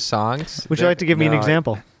of these songs? Would you like to give me an No,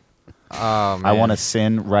 example? Oh, man. I want to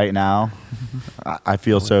sin right now. I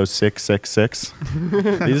feel so 666.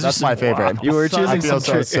 That's my favorite. You were I choosing feel some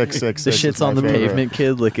so 666. The shit's on the pavement,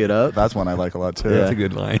 kid. Look it up. That's one I like a lot too. That's a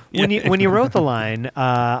good line. When you wrote the line,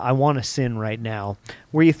 "I want to sin right now,"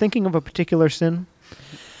 were you thinking of a particular sin?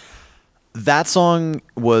 That song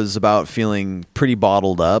was about feeling pretty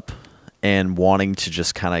bottled up and wanting to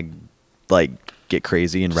just kind of like get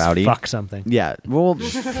crazy and rowdy. Fuck something. Yeah. Well,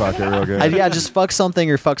 Fuck it real good. yeah, just fuck something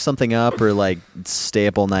or fuck something up or like stay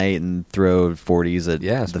up all night and throw 40s at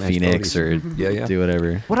the smash Phoenix 40s. or Yeah. do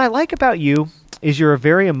whatever. What I like about you is you're a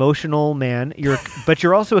very emotional man. But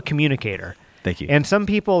you're also a communicator. Thank you. And some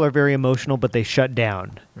people are very emotional, but they shut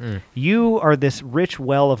down. You are this rich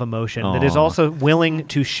well of emotion that is Aw. also willing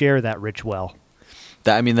to share that rich well.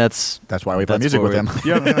 That's That's why we play That's music what with him.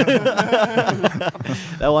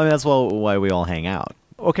 that's why we all hang out.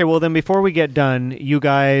 Okay, well then before we get done, you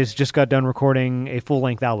guys just got done recording a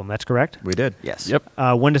full-length album. That's correct? We did. Yes. Yep.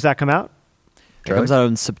 When does that come out? It comes out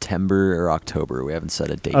in September or October. We haven't set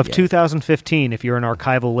a date Of yet. 2015, if you're an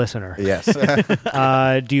archival listener. Yes.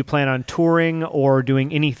 Do you plan on touring or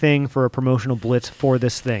doing anything for a promotional blitz for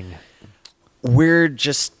this thing? We're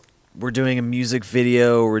doing a music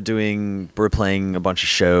video. We're playing a bunch of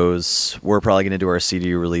shows. We're probably going to do our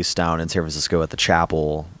CD release down in San Francisco at the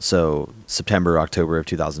Chapel. So September, October of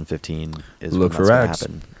 2015 is Look when for that's gonna rags.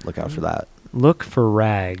 happen. Look out for that. Look for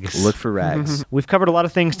rags. Look for rags. We've covered a lot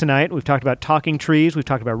of things tonight. We've talked about talking trees. We've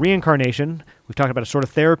talked about reincarnation. We've talked about a sort of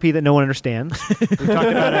therapy that no one understands.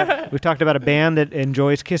 We've talked about a band that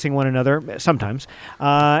enjoys kissing one another sometimes.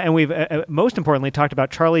 And we've, most importantly, talked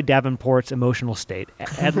about Charlie Davenport's emotional state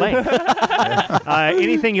at length.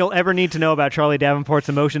 Anything you'll ever need to know about Charlie Davenport's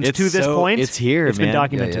emotions It's to this so- point, it's here, it's been man.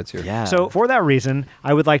 documented. Yeah, it's here. Yeah. So for that reason,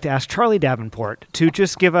 I would like to ask Charlie Davenport to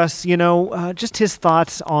just give us, just his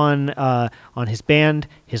thoughts on his band,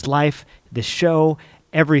 his life, this show,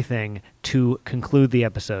 everything to conclude the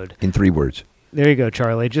episode. In 3 words. There you go,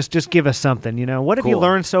 Charlie. Just give us something. What have you Cool.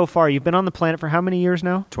 learned so far? You've been on the planet for how many years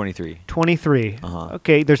now? 23. 23. Uh-huh.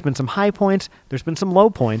 Okay, there's been some high points, there's been some low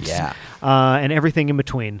points, Yeah. and everything in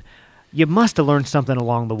between. You must have learned something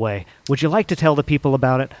along the way. Would you like to tell the people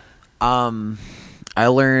about it? I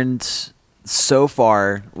learned so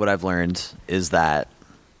far. What I've learned is that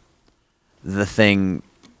the thing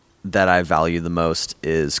that I value the most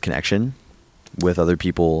is connection with other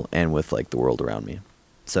people and with like the world around me.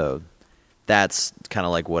 So that's kind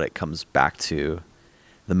of like what it comes back to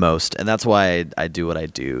the most, and that's why I do what I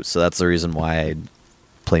do. So that's the reason why I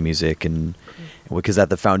play music, and because at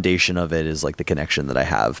the foundation of it is like the connection that I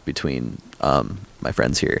have between my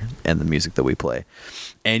friends here and the music that we play.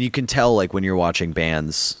 And you can tell like when you're watching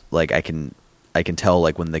bands, like I can tell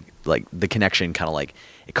like when the connection kind of like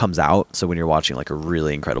it comes out. So when you're watching like a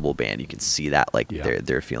really incredible band, you can see that like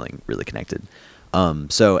they're feeling really connected.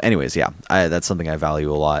 So anyways, yeah, that's something I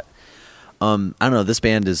value a lot. I don't know, this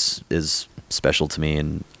band is special to me,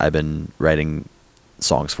 and I've been writing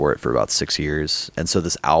songs for it for about 6 years. And so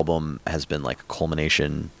this album has been like a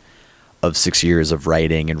culmination of 6 years of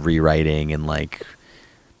writing and rewriting and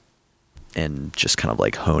just kind of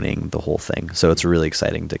like honing the whole thing. So it's really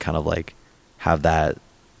exciting to kind of like have that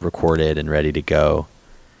recorded and ready to go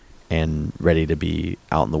and ready to be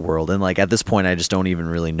out in the world. And like at this point, I just don't even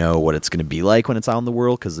really know what it's going to be like when it's out in the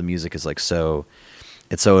world, because the music is like it's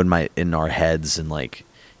so in our heads, and like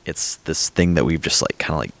it's this thing that we've just like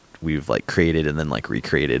kind of like we've like created and then like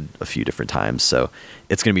recreated a few different times. So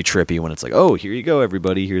it's going to be trippy when it's like, oh, here you go,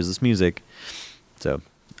 everybody, here's this music. So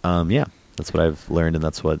yeah, that's what I've learned, and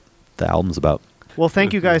that's what the album's about. Well,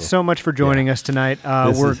 thank you guys so much for joining us tonight.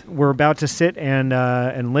 This We're about to sit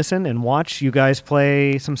and listen and watch you guys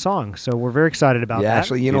play some songs. So we're very excited about Yeah, that.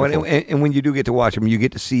 actually, you know what? And when you do get to watch them, you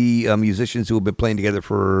get to see musicians who have been playing together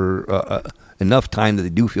for enough time that they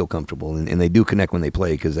do feel comfortable, and they do connect when they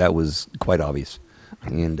play, because that was quite obvious.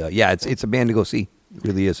 And yeah, it's a band to go see. It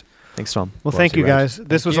really is. Thanks, Tom. Well, thank you guys.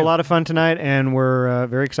 This was a you. lot of fun tonight, and we're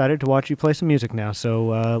very excited to watch you play some music now.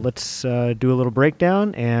 So let's do a little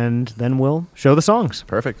breakdown, and then we'll show the songs.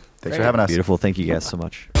 Perfect. Thanks for having us. Beautiful. Thank you guys so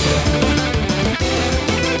much.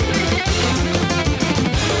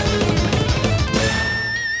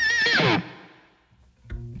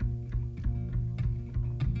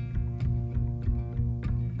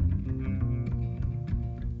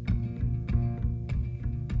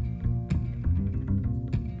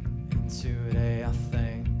 Today I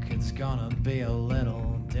think it's gonna be a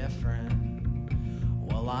little different.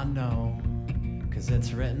 Well, I know, 'cause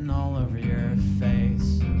it's written all over your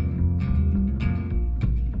face.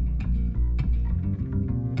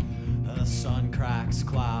 The sun cracks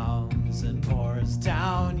clouds and pours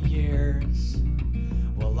down years.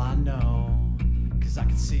 Well, Well, I know, 'cause I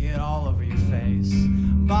can see it all over your face.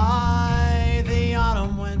 By the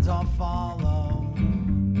autumn winds I'll follow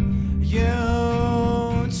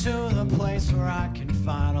you to the place where I can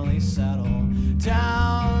finally settle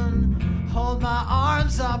down. Hold my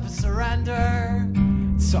arms up and surrender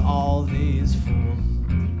to all these fools.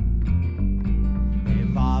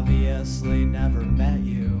 They've obviously never met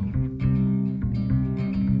you.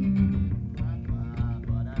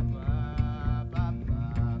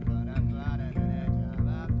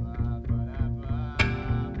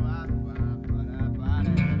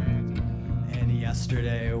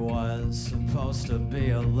 Yesterday was supposed to be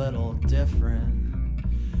a little different,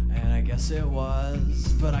 and I guess it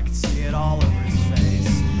was, but I could see it all over his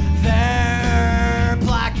face. They're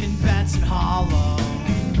black and bent and hollow.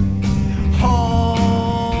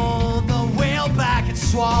 Hold the wheel back and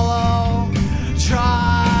swallow.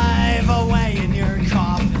 Drive away in your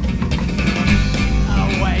coffin,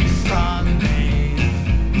 away from me.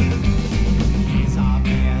 He's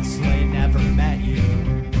obviously never met you.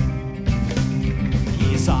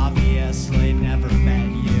 He's obviously never met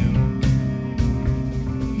you.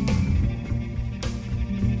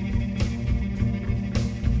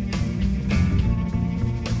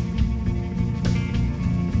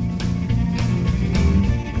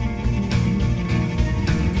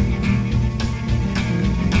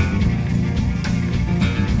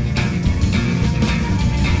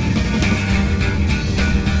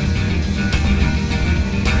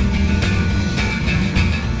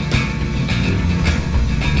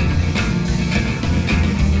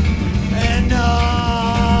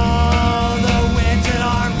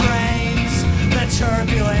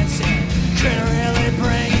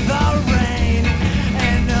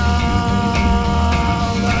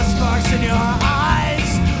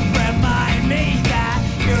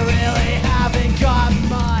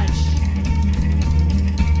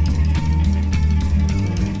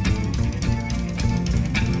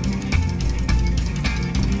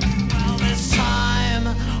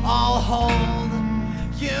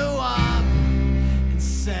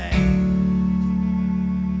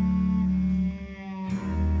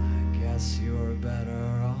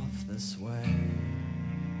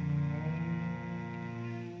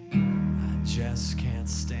 Just can't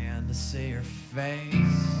stand to see your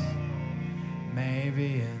face.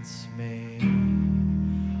 Maybe it's me,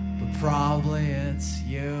 but probably it's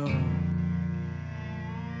you.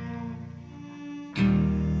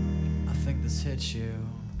 I think this hits you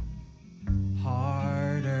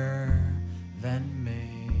harder than me.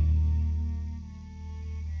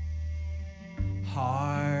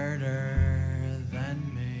 Harder than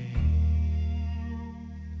me.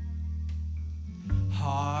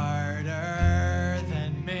 Harder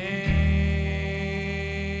than me.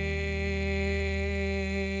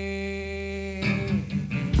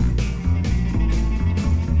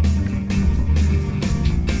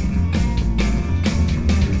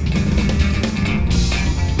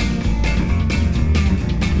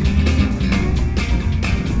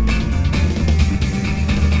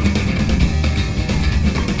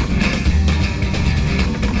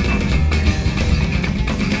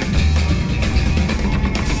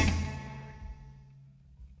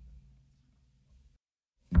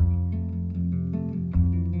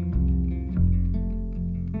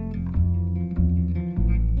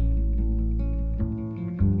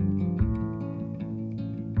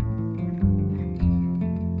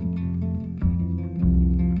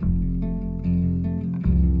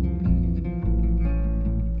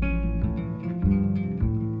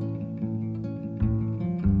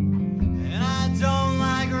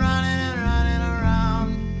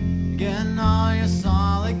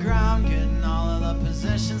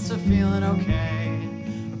 Feeling okay.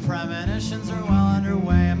 The premonitions are well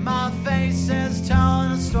underway, and my face is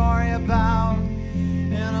telling a story about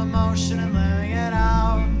an emotion and living it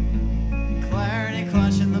out. Clarity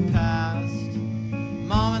clutching the past.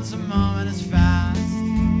 Moment to moment is fast.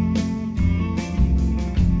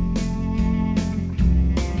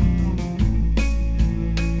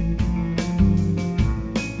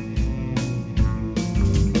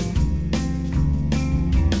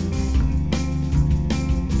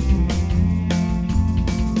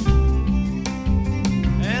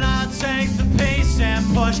 And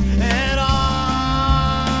push it on.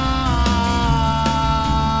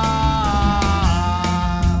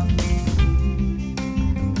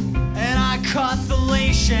 And I cut the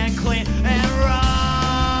leash and clean and rush.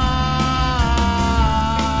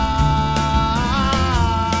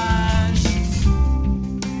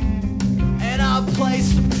 And I'll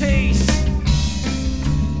place the peace.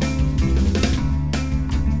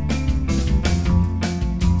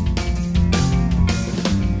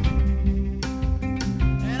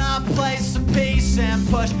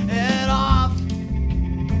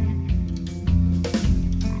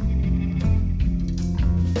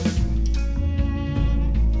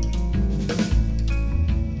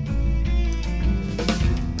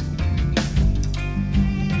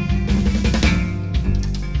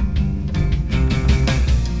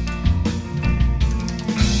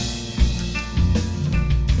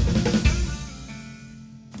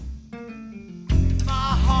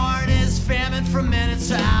 from minutes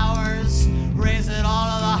to hours, raise it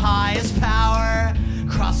all to the highest power,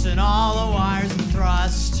 crossing all the wires and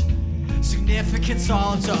thrust significance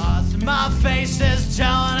all up to us. My face is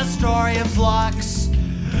telling a story of flux,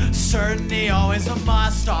 certainty always a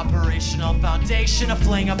must, operational foundation to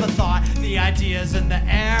fling up a thought, the ideas in the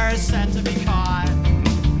air is set to be caught.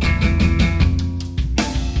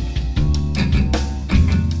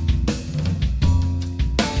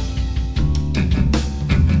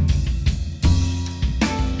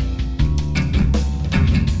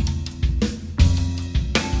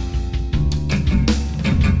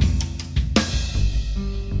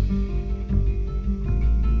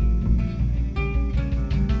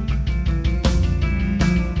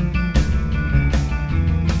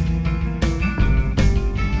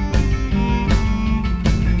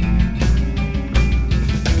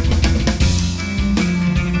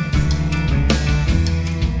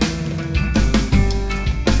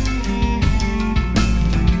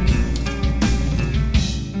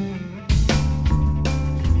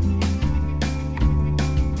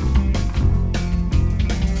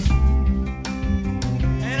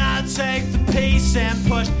 Take the piece and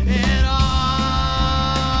push it off.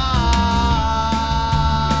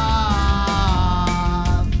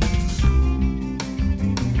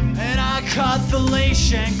 And I cut the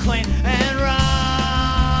leash and clean and rush.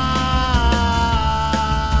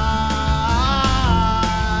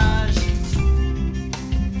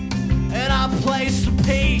 And I place the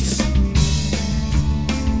piece.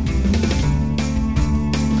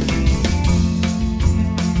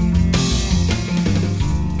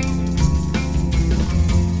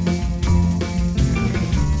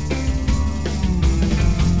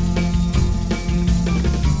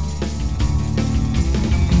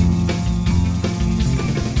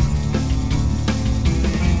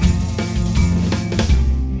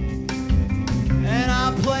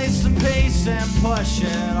 And push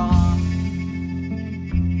it off.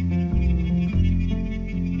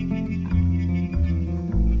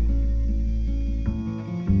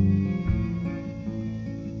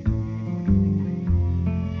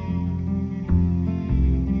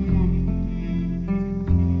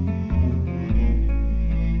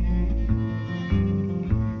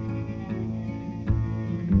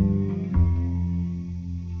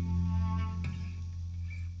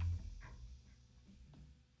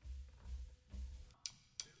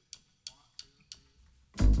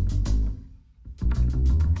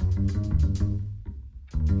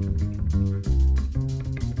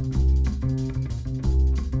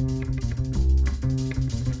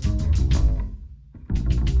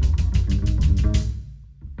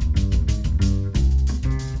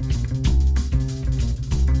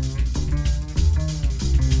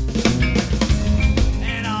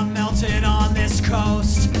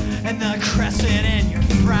 Coast and the crescent in your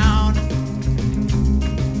frown.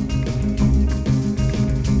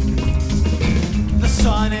 The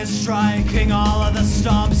sun is striking, all of the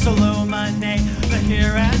stumps illuminate the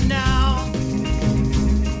here and now.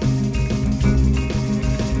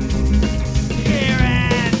 Here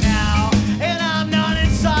and now, and I'm not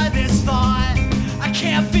inside this thought. I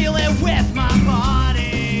can't feel it with my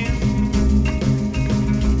body.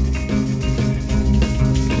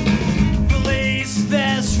 Release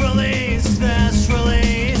this, release this,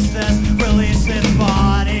 release this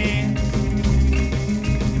body.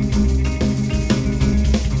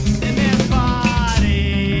 In this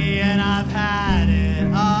body, and I've had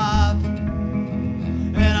it up,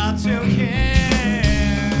 and up to here.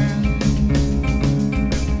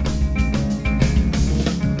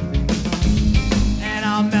 And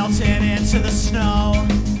I'm melting into the snow,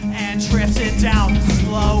 and drifting down the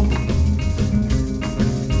slope.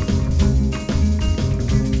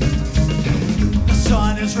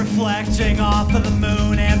 Sun is reflecting off of the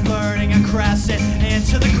moon and burning a crescent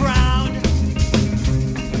into the ground.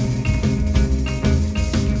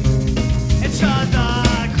 Into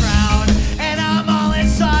the ground. And I'm all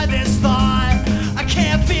inside this thought. I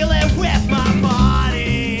can't feel it with my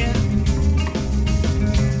body.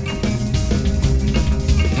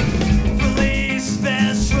 Release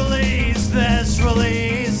this, release this,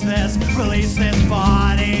 release this, release this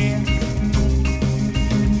body.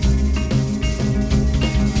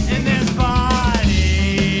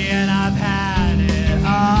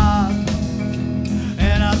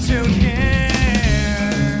 To here.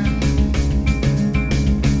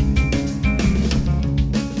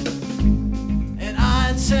 And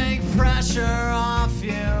I take pressure off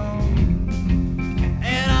you,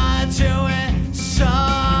 and I do it so.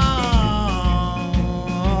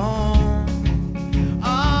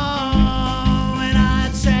 Oh, and I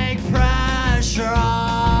take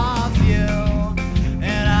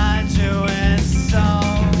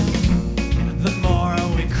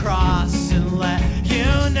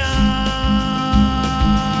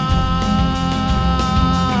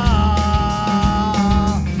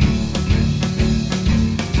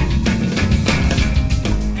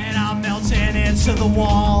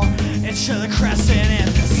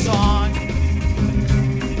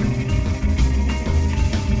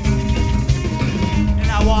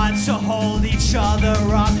I want to hold each other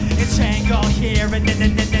up and tangle here and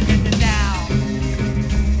now.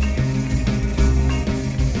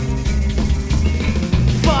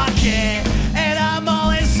 Fuck it, and I'm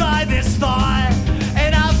all inside this thought,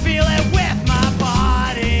 and I feel it with my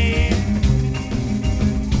body.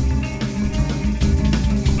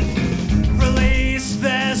 Release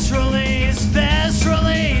this, release this,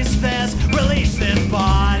 release this, release this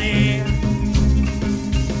body.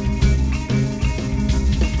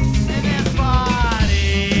 And this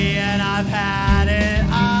body, and I've had it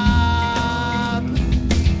up,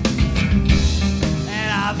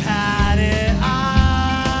 and I've had it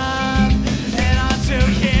up, and I'm too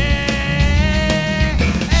here.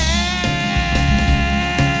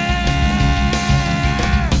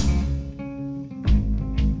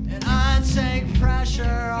 And I take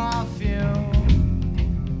pressure off you,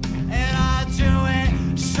 and I do it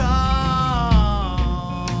so.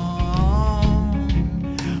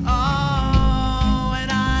 Oh,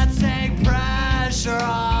 and I take pressure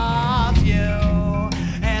off you,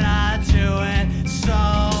 and I do it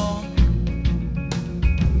so.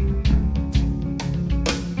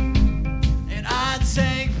 And I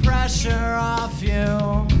take pressure off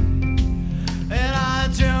you, and I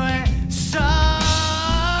do it so.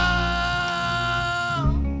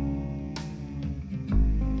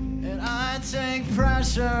 And I take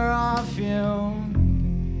pressure off you,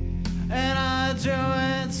 and I do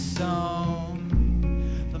it so.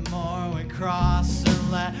 The more we cross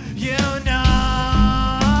and let you know.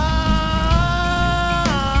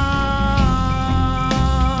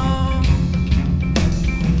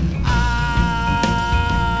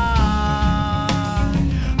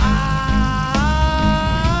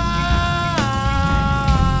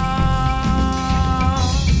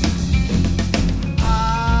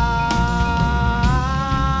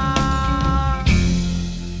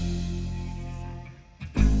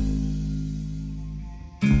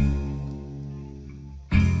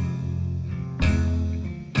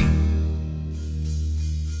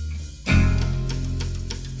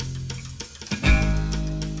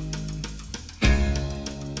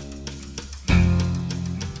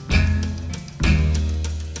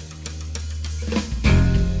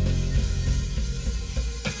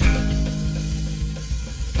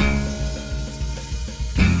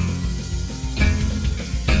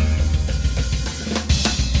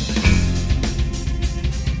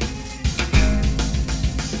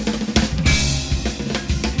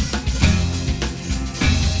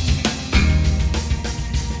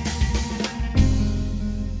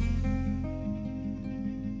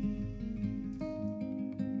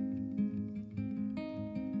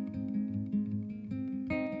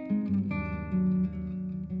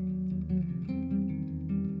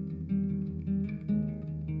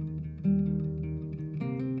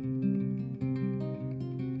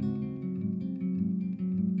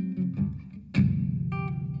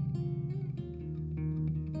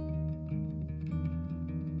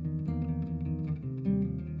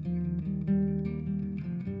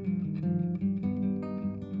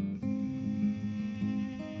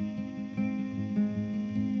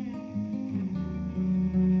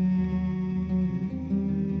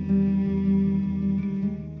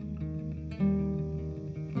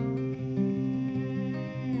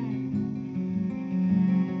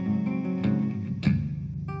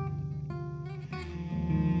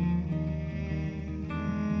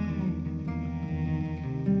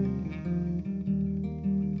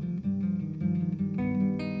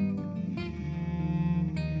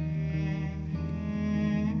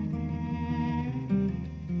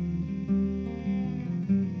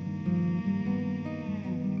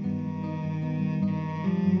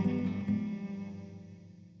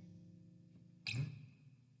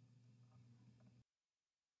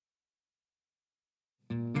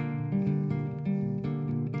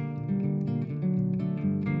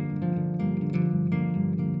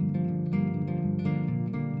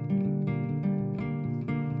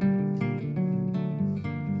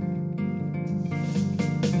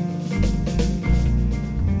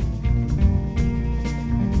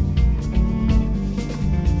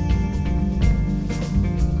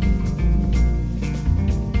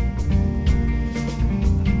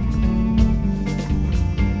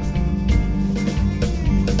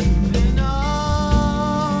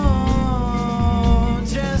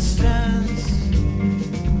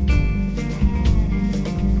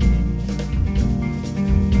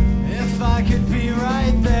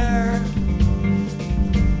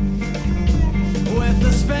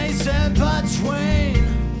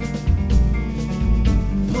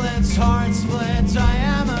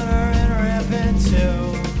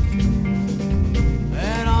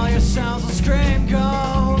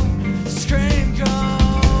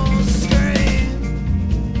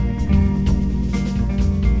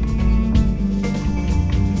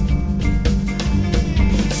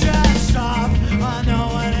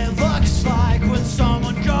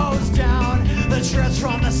 drips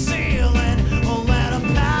from the ceiling won't let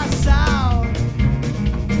them pass out.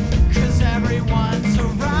 'Cause everyone's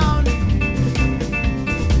around.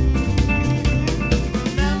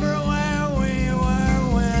 Remember where we were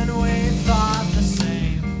when we thought the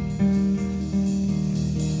same.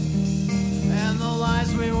 And the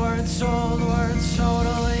lies we were told were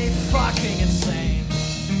totally fucking insane.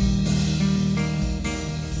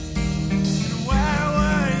 And where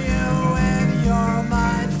were you when your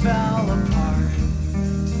mind fell apart?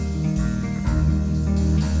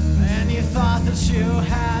 And you thought that you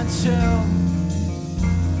had to.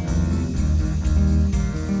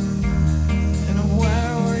 And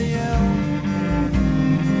where were you?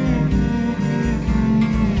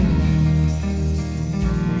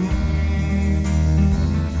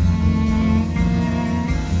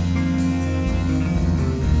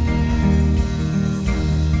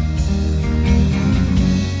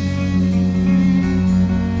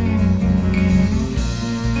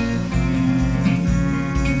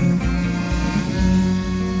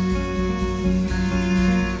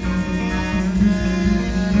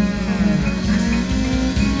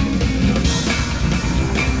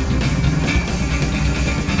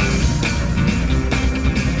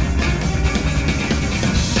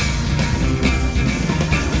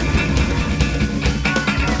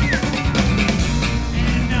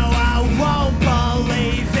 And no, I won't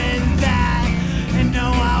believe in that. And no,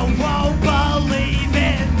 I won't believe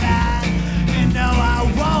in that. And no, I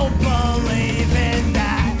won't believe in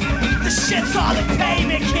that. The shit's all the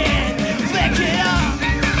payment, kid. Lick it up.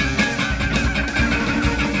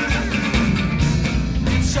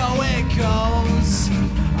 And so it goes.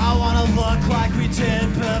 I wanna look like we did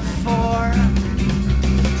before.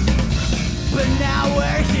 But now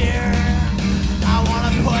we're here. I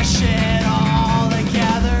wanna push it all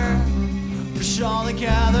together. Push it all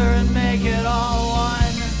together and make it all one.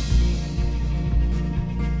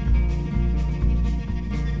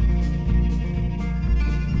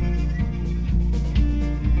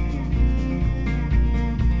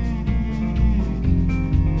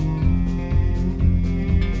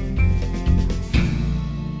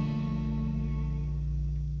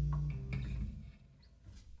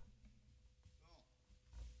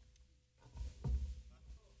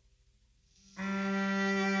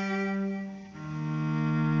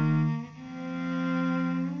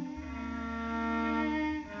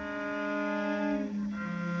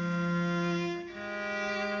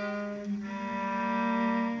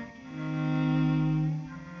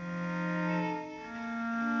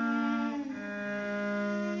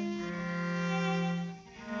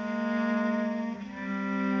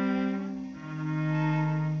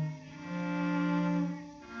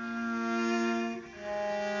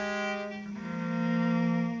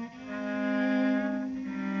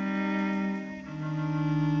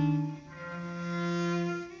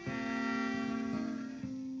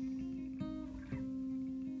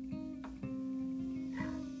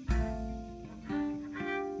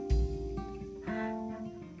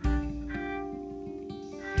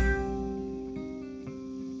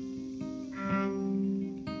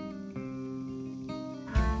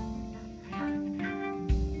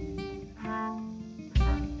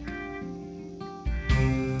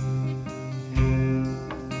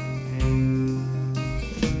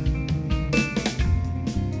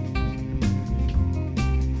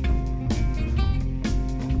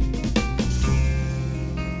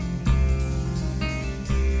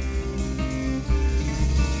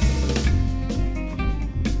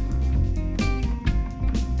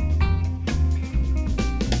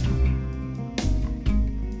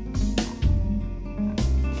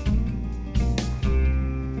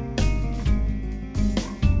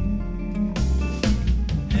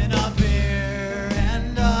 And a beer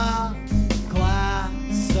and a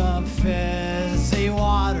glass of fizzy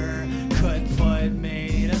water could put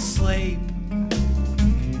me to sleep.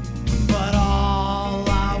 But all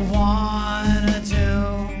I wanna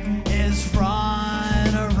do is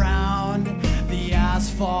run around. The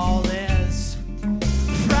asphalt is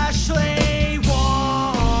freshly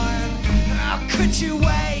warm. How could you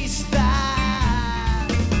waste that?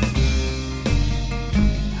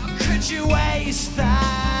 How could you waste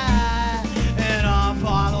that? And a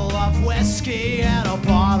bottle of whiskey and a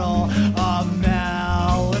bottle of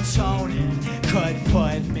melatonin could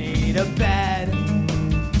put me to bed.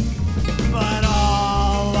 But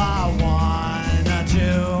all I wanna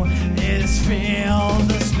do is feel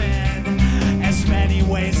the spin as many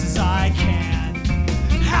ways as I can.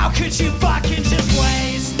 How could you fucking just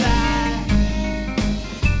waste that?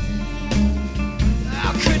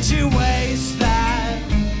 How could you waste that?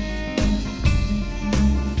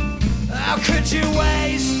 How could you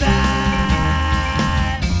waste that?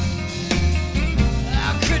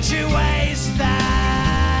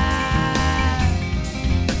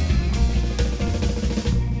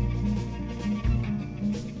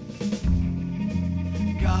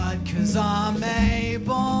 'cause I'm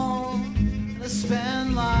able to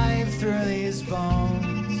spend life through these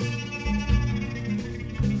bones.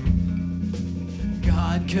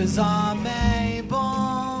 God, 'cause I'm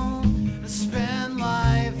able to spend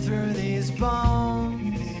life through these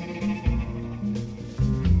bones.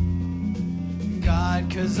 God,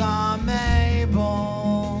 'cause I'm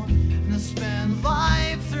able to spend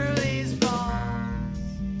life through these bones.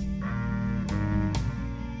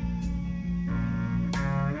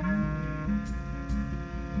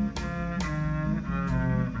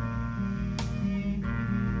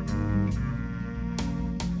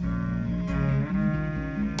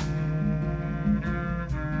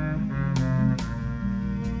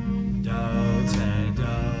 God,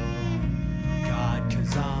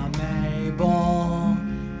 'cause I'm able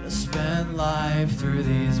to spend life through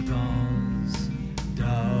these bones.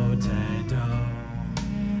 Do-te-do.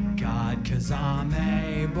 God, 'cause I'm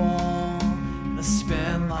able to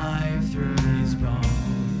spend life through these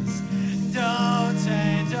bones.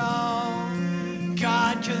 Do-te-do.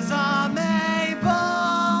 God, 'cause I'm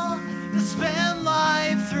able to spend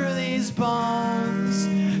life through these bones.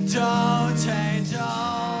 Do-te-do.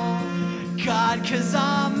 God, 'cause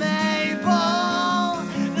I'm able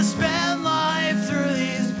to spend life through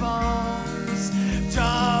these bones.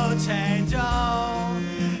 Do-te-do.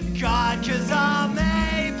 God, 'cause I'm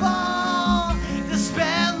able to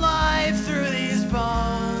spend life through these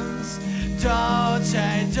bones. Do